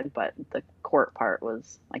all good. But the court part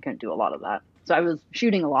was, I couldn't do a lot of that. So I was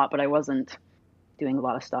shooting a lot, but I wasn't doing a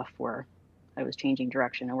lot of stuff where I was changing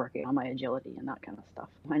direction and working on my agility and that kind of stuff.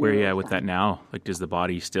 Where are you at with that now? Does the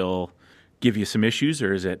body still give you some issues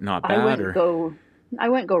or is it not bad? I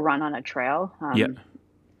wouldn't go run on a trail. Yeah.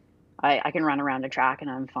 I can run around a track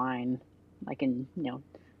and I'm fine. I can,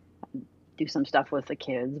 do some stuff with the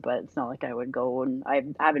kids, but it's not like I would go and I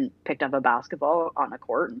haven't picked up a basketball on a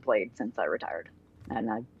court and played since I retired. And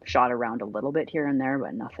I've shot around a little bit here and there,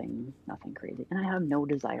 but nothing crazy. And I have no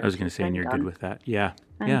desire. I was going to say, and you're good with that. Yeah.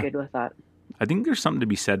 I'm good with that. I think there's something to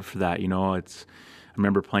be said for that. I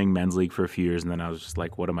remember playing men's league for a few years and then I was just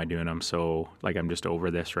like, what am I doing? I'm so I'm just over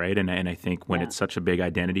this. Right. And I think when it's such a big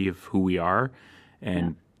identity of who we are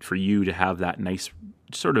and for you to have that nice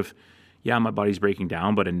sort of, my body's breaking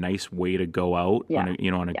down, but a nice way to go out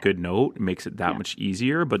on a good note makes it that much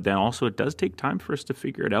easier. But then also it does take time for us to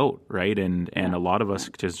figure it out, right? And a lot of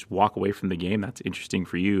us just walk away from the game. That's interesting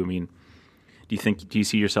for you. I mean, do you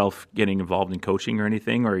see yourself getting involved in coaching or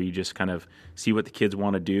anything, or you just kind of see what the kids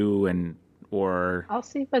want to do or I'll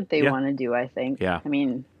see what they want to do, I think. Yeah. I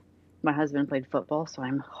mean, my husband played football, so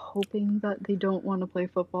I'm hoping that they don't want to play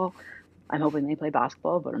football. I'm hoping they play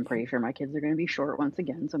basketball, but I'm pretty sure my kids are going to be short once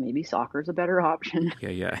again, so maybe soccer's a better option.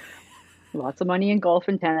 Yeah. Lots of money in golf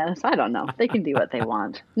and tennis. I don't know. They can do what they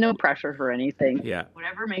want. No pressure for anything. Yeah.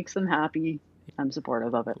 Whatever makes them happy, I'm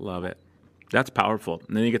supportive of it. Love it. That's powerful.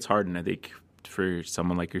 And I think it's hard, and I think for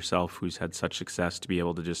someone like yourself who's had such success to be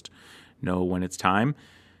able to just know when it's time,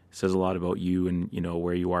 says a lot about you and,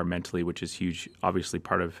 where you are mentally, which is huge, obviously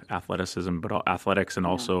part of athleticism, but athletics and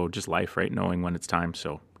also just life, right? Knowing when it's time.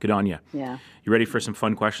 So good on you. Yeah. You ready for some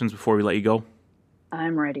fun questions before we let you go?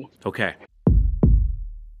 I'm ready. Okay.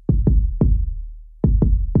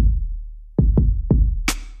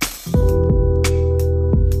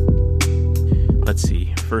 Let's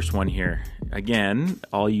see. First one here. Again,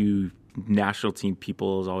 all you national team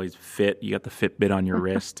people is always fit. You got the Fitbit on your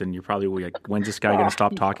wrist, and you're probably like, when's this guy going to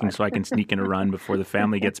stop talking so I can sneak in a run before the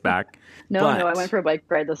family gets back? No, I went for a bike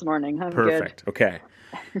ride this morning. I'm perfect. Good. Okay.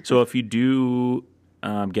 So if you do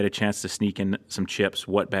get a chance to sneak in some chips,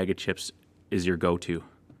 what bag of chips is your go-to?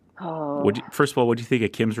 Oh. First of all, what do you think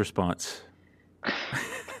of Kim's response?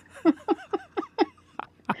 I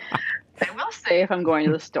will say if I'm going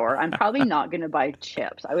to the store, I'm probably not going to buy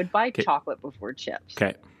chips. I would buy chocolate before chips.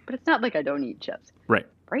 Okay. But it's not like I don't eat chips. Right.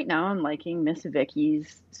 Right now I'm liking Miss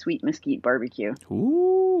Vicky's Sweet Mesquite Barbecue.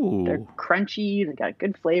 Ooh. They're crunchy. They got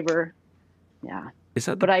good flavor. Yeah. Is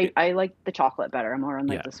that? But I like the chocolate better. I'm more on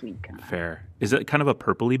the sweet kind of. Fair. Is that kind of a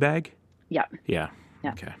purpley bag? Yeah. Yeah.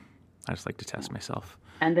 Okay. I just like to test myself.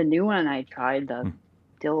 And the new one I tried, the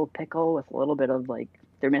dill pickle with a little bit of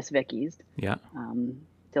they're Miss Vicky's. Yeah.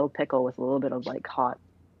 Dill pickle with a little bit of hot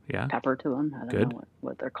pepper to them. I don't know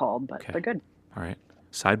what they're called, but they're good. All right.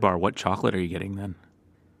 Sidebar, what chocolate are you getting then?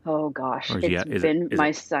 Oh gosh,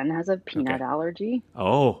 my son has a peanut allergy.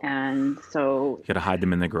 Oh. And so you got to hide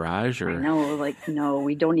them in the garage, or I know, no,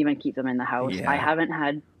 we don't even keep them in the house. Yeah. I haven't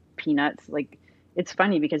had peanuts. It's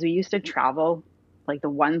funny because we used to travel. The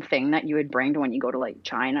one thing that you would bring to when you go to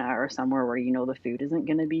China or somewhere where the food isn't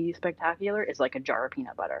going to be spectacular is a jar of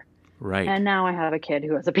peanut butter. Right. And now I have a kid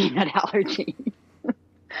who has a peanut allergy.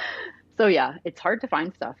 So yeah, it's hard to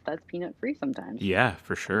find stuff that's peanut free sometimes. Yeah,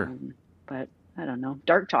 for sure. But I don't know.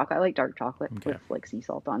 Dark chocolate. I like dark chocolate with sea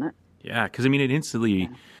salt on it. Yeah, because it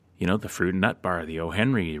instantly, the fruit and nut bar, the O.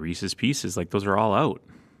 Henry, Reese's Pieces, those are all out.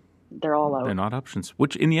 They're all out. They're not options,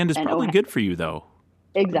 which in the end is probably good for you though.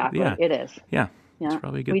 Exactly. Yeah. It is. Yeah. Yeah. It's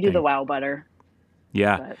probably a good thing. We do the wow butter.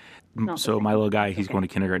 Yeah. So my little guy, he's going to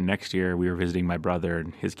kindergarten next year. We were visiting my brother,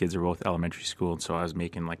 and his kids are both elementary school. And so I was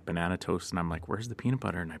making banana toast, and I'm like, "Where's the peanut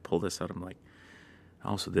butter?" And I pull this out. I'm like,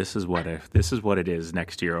 Oh, so this is what it is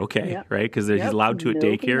next year. Okay, Yep. right? Because he's allowed to at No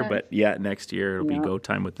daycare, peanuts. but next year it'll be go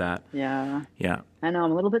time with that. Yeah. Yeah. I know.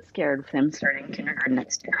 I'm a little bit scared of him starting kindergarten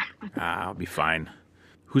next year. I'll be fine.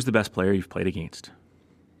 Who's the best player you've played against?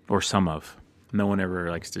 Or some of? No one ever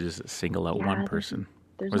likes to just single out one person.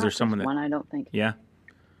 There's Was not there just someone that? one, I don't think. Yeah.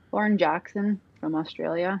 Lauren Jackson from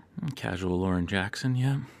Australia. Casual Lauren Jackson,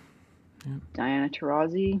 yeah. Diana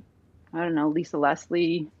Taurasi. I don't know. Lisa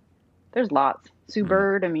Leslie. There's lots. Sue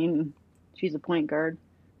Bird. I mean, she's a point guard.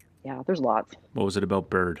 Yeah, there's lots. What was it about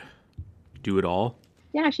Bird? Do it all?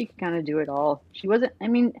 Yeah, she could kind of do it all. She wasn't, I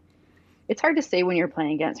mean, it's hard to say when you're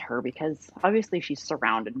playing against her because obviously she's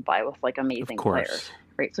surrounded by with like amazing players,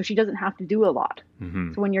 right? So she doesn't have to do a lot.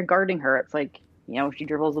 Mm-hmm. So when you're guarding her, it's like, she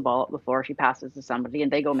dribbles the ball up the floor, she passes to somebody,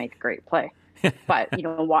 and they go make a great play. But,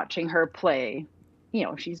 watching her play,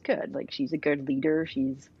 she's good. Like, she's a good leader.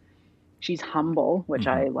 She's humble, which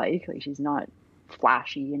I like. Like, she's not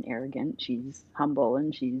flashy and arrogant. She's humble,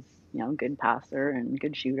 and she's, a good passer and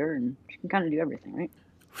good shooter, and she can kind of do everything, right?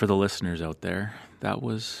 For the listeners out there, that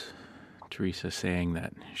was Teresa saying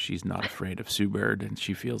that she's not afraid of Sue Bird and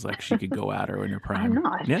she feels like she could go at her in her prime. I'm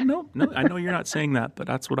not. Yeah, no, I know you're not saying that, but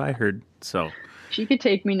that's what I heard. So she could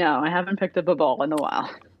take me now. I haven't picked up a ball in a while.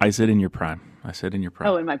 I said in your prime.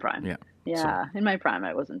 Oh, in my prime. Yeah. Yeah, so, in my prime,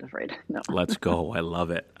 I wasn't afraid. No. Let's go. I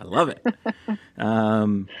love it.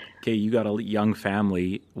 Okay, you got a young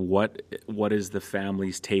family. What is the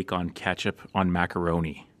family's take on ketchup on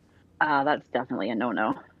macaroni? That's definitely a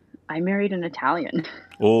no-no. I married an Italian.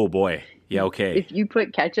 Oh, boy. Yeah, okay. If you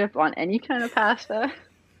put ketchup on any kind of pasta,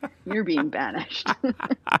 you're being banished.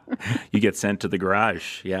 You get sent to the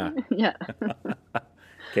garage. Yeah. Yeah.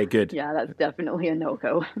 Okay, good. Yeah, that's definitely a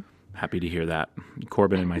no-go. Happy to hear that.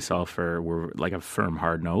 Corbin and myself we're like a firm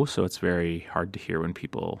hard no, so it's very hard to hear when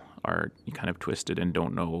people are kind of twisted and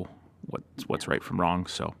don't know what's right from wrong.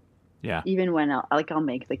 So, yeah. Even when I'll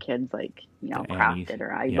make the kids craft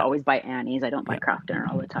dinner. I always buy Annie's. I don't buy craft dinner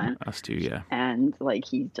all the time. Us too, yeah. And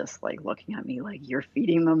he's just looking at me like, you're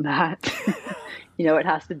feeding them that. It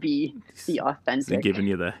has to be the authentic. They're giving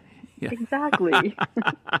you the Exactly.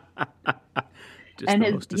 And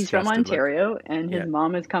he's from Ontario, and his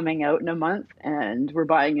mom is coming out in a month, and we're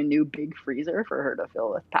buying a new big freezer for her to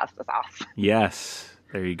fill with pasta sauce. Yes,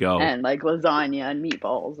 there you go. And lasagna and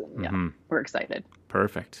meatballs, and we're excited.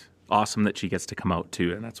 Perfect. Awesome that she gets to come out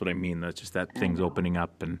too, and that's what I mean. That's just that thing's opening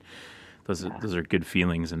up, and those are good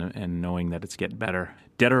feelings, and knowing that it's getting better.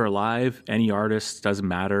 Dead or alive, any artist, doesn't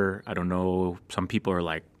matter. I don't know. Some people are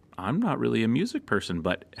like, I'm not really a music person,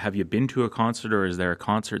 but have you been to a concert, or is there a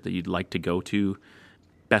concert that you'd like to go to?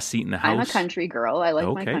 Best seat in the house? I'm a country girl. I like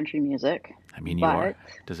my country music. I mean, you are.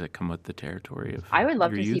 Does it come with the territory of I would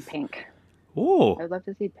love to youth? see Pink. Oh. I would love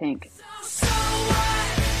to see Pink. I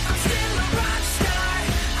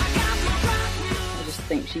just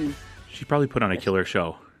think she probably put on a killer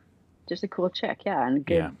show. Just a cool chick, yeah, and a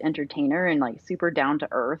good entertainer, and super down to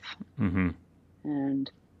earth. Mm-hmm.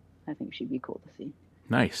 And I think she'd be cool to see.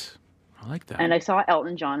 Nice. I like that. And I saw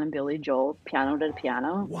Elton John and Billy Joel piano to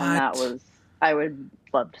piano. What? And I would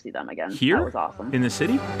love to see them again. Here? That was awesome. In the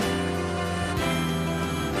city?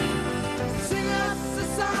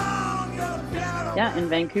 Yeah, in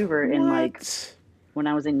Vancouver, when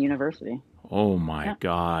I was in university. Oh my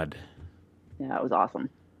God. Yeah, it was awesome.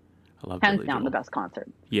 I love Hands Billy down Joel. the best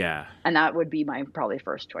concert. Yeah. And that would be my probably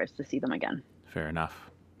first choice to see them again. Fair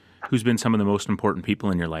enough. Who's been some of the most important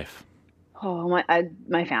people in your life? Oh,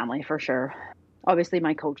 my family, for sure. Obviously,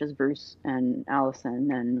 my coaches, Bruce and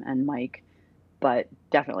Allison and Mike, but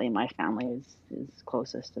definitely my family is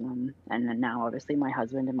closest to them. And then now, obviously, my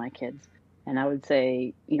husband and my kids. And I would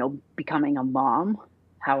say, becoming a mom,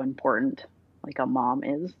 how important a mom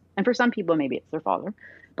is. And for some people, maybe it's their father.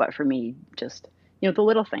 But for me, just, the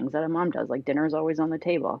little things that a mom does, like dinner is always on the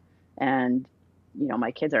table. And,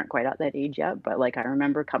 my kids aren't quite at that age yet. But I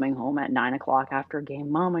remember coming home at 9:00 after a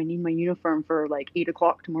game. Mom, I need my uniform for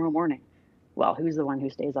 8:00 tomorrow morning. Well, who's the one who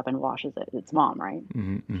stays up and washes it? It's mom, right?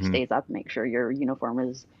 Mm-hmm. Stays up, make sure your uniform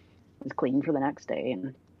is clean for the next day.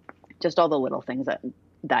 And just all the little things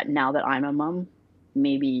that now that I'm a mom,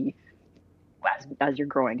 maybe as you're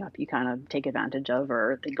growing up, you kind of take advantage of,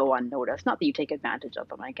 or they go unnoticed. Not that you take advantage of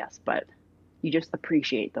them, I guess, but you just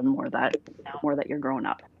appreciate them more that you're growing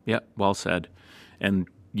up. Yeah, well said. And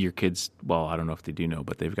your kids, well, I don't know if they do know,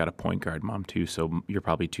 but they've got a point guard mom too, so you're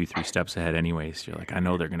probably 2-3 steps ahead anyways. You're like, I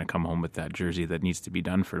know they're going to come home with that jersey that needs to be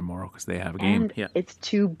done for tomorrow because they have a game. And it's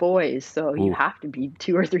 2 boys, so you have to be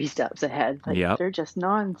 2 or 3 steps ahead. They're just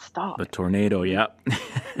nonstop. The tornado, yep.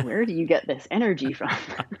 Where do you get this energy from?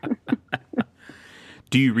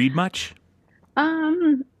 Do you read much?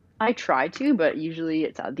 I try to, but usually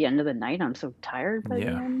it's at the end of the night. I'm so tired by the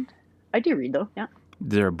end. I do read, though, yeah. Is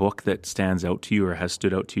there a book that stands out to you or has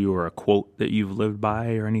stood out to you, or a quote that you've lived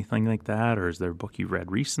by or anything like that? Or is there a book you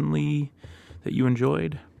read recently that you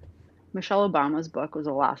enjoyed? Michelle Obama's book was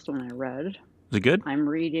the last one I read. Was it good? I'm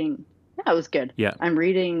reading... Yeah, it was good. Yeah. I'm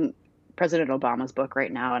reading President Obama's book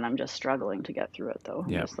right now, and I'm just struggling to get through it, though.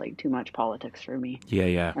 Yeah. It's like too much politics for me. Yeah,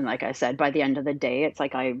 yeah. And like I said, by the end of the day, it's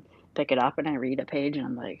like I pick it up and I read a page, and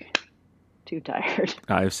I'm like... too tired.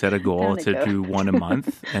 I've set a goal to do one a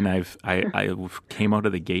month, and I came out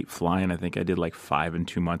of the gate flying. I think I did like 5 in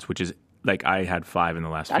 2 months, which is like I had 5 in the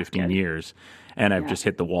last 15 years, and I've just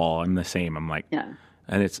hit the wall. I'm the same. I'm like,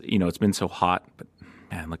 and it's it's been so hot, but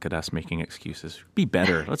man, look at us making excuses. Be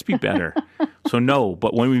better. Let's be better. So no,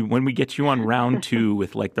 but when we get you on round 2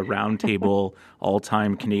 with like the roundtable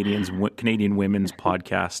all-time Canadian women's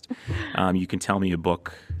podcast, you can tell me a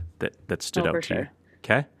book that stood out to you.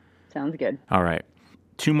 Okay. Sounds good. All right.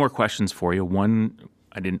 2 more questions for you. One,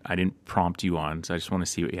 I didn't prompt you on, so I just want to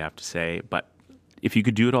see what you have to say. But if you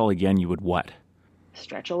could do it all again, you would what?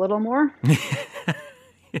 Stretch a little more.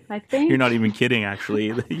 I think. You're not even kidding,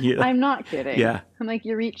 actually. I'm not kidding. Yeah. I'm like,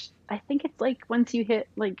 I think it's like once you hit,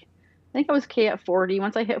 like, I think I was okay at 40.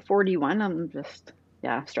 Once I hit 41, I'm just,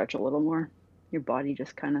 stretch a little more. Your body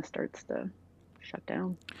just kind of starts to shut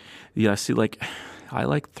down. Yeah, see, like, I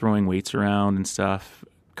like throwing weights around and stuff.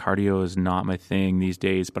 Cardio is not my thing these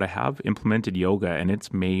days, but I have implemented yoga, and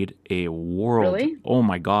it's made a world. Really? Oh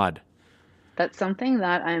my God. That's something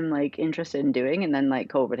that I'm like interested in doing, and then like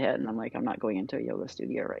COVID hit, and I'm like, I'm not going into a yoga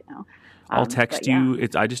studio right now. I'll text you.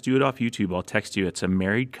 I just do it off YouTube. I'll text you. It's a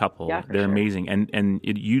married couple. Yeah, They're amazing, and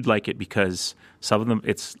you'd like it because some of them,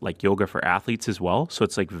 it's like yoga for athletes as well. So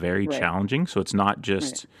it's like very challenging. So it's not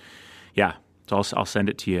just, So I'll send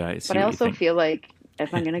it to you. But I also feel like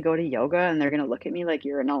if I'm going to go to yoga and they're going to look at me like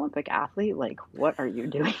you're an Olympic athlete, like, what are you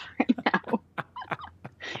doing right now?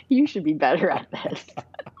 You should be better at this.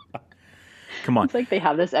 Come on. It's like they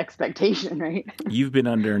have this expectation, right? You've been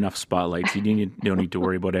under enough spotlights. You don't need to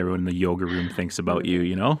worry about everyone in the yoga room thinks about you,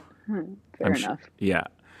 you know? Fair enough. Yeah.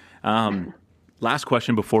 Last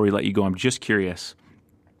question before we let you go. I'm just curious.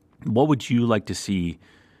 What would you like to see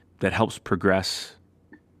that helps progress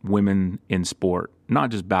women in sport, not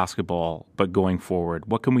just basketball, but going forward?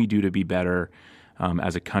 What can we do to be better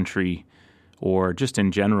as a country or just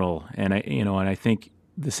in general? And I think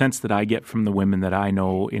the sense that I get from the women that I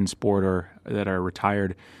know in sport or that are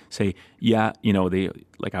retired say, they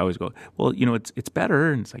like, I always go, well, it's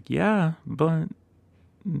better. And it's like, yeah, but ...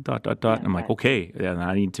 And I'm like, okay, and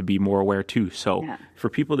I need to be more aware too. So for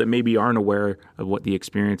people that maybe aren't aware of what the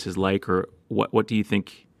experience is like, or what do you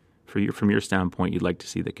think from your standpoint you'd like to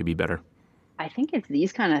see that could be better? I think it's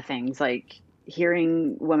these kind of things, like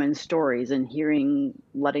hearing women's stories and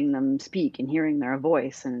letting them speak and hearing their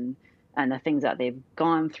voice and the things that they've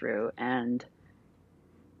gone through. And,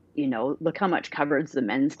 look how much coverage the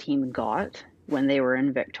men's team got when they were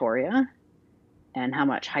in Victoria and how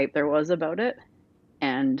much hype there was about it.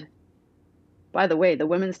 And by the way, the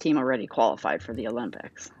women's team already qualified for the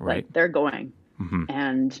Olympics. Right. Like, they're going. Mm-hmm.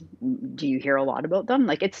 And do you hear a lot about them?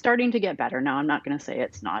 Like, it's starting to get better. Now, I'm not going to say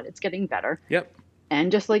it's not. It's getting better. Yep.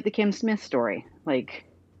 And just like the Kim Smith story, like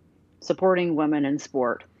supporting women in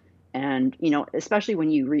sport. And, especially when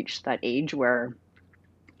you reach that age where,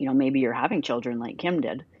 maybe you're having children like Kim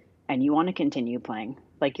did and you want to continue playing.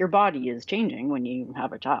 Like, your body is changing when you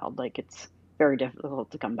have a child. Like, it's very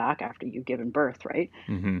difficult to come back after you've given birth, right?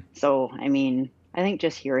 Mm-hmm. So, I think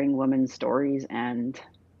just hearing women's stories and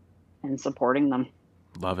supporting them.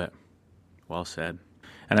 Love it. Well said.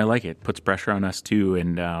 And I like it. Puts pressure on us too.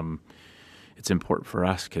 And it's important for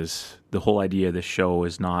us because the whole idea of this show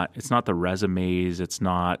it's not the resumes. It's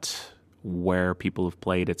not where people have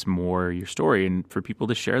played. It's more your story and for people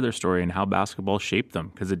to share their story and how basketball shaped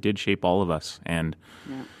them, because it did shape all of us. And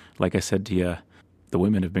like I said to you, the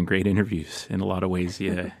women have been great interviews in a lot of ways.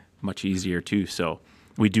 Yeah, much easier too. So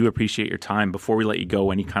we do appreciate your time. Before we let you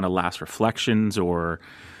go, any kind of last reflections or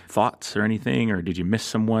thoughts or anything, or did you miss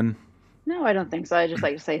someone? No, I don't think so. I just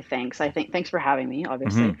like to say thanks. Thanks for having me,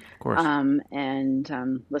 obviously. Of course.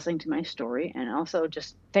 And listening to my story, and also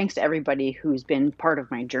just thanks to everybody who's been part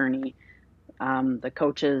of my journey. The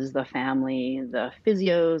coaches, the family, the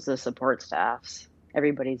physios, the support staffs,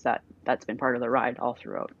 everybody's that's been part of the ride all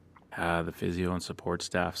throughout. The physio and support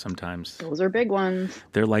staff, sometimes those are big ones.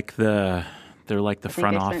 They're like the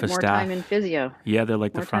front office more staff. Time in physio. Yeah, they're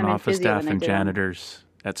like the front office staff and janitors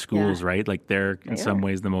at schools, right? Like they're in some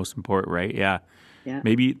ways the most important, right? Yeah. Yeah.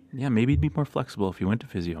 Maybe it'd be more flexible if you went to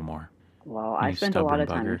physio more. Well, I spent a lot of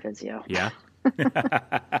time in physio. Yeah.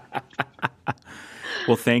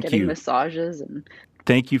 Well, thank getting you. Massages and.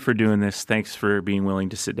 Thank you for doing this. Thanks for being willing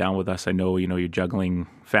to sit down with us. I know, you're juggling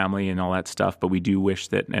family and all that stuff, but we do wish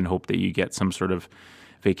that and hope that you get some sort of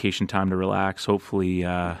vacation time to relax. Hopefully,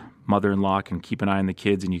 mother-in-law can keep an eye on the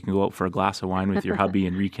kids and you can go out for a glass of wine with your hubby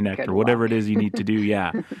and reconnect or whatever it is you need to do.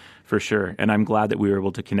 Yeah, for sure. And I'm glad that we were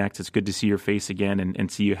able to connect. It's good to see your face again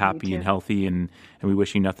and see you happy and healthy. And we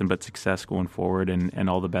wish you nothing but success going forward and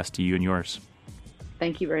all the best to you and yours.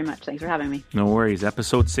 Thank you very much. Thanks for having me. No worries.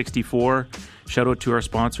 Episode 64. Shout out to our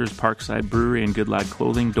sponsors, Parkside Brewery and Good Lad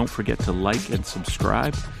Clothing. Don't forget to like and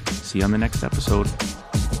subscribe. See you on the next episode.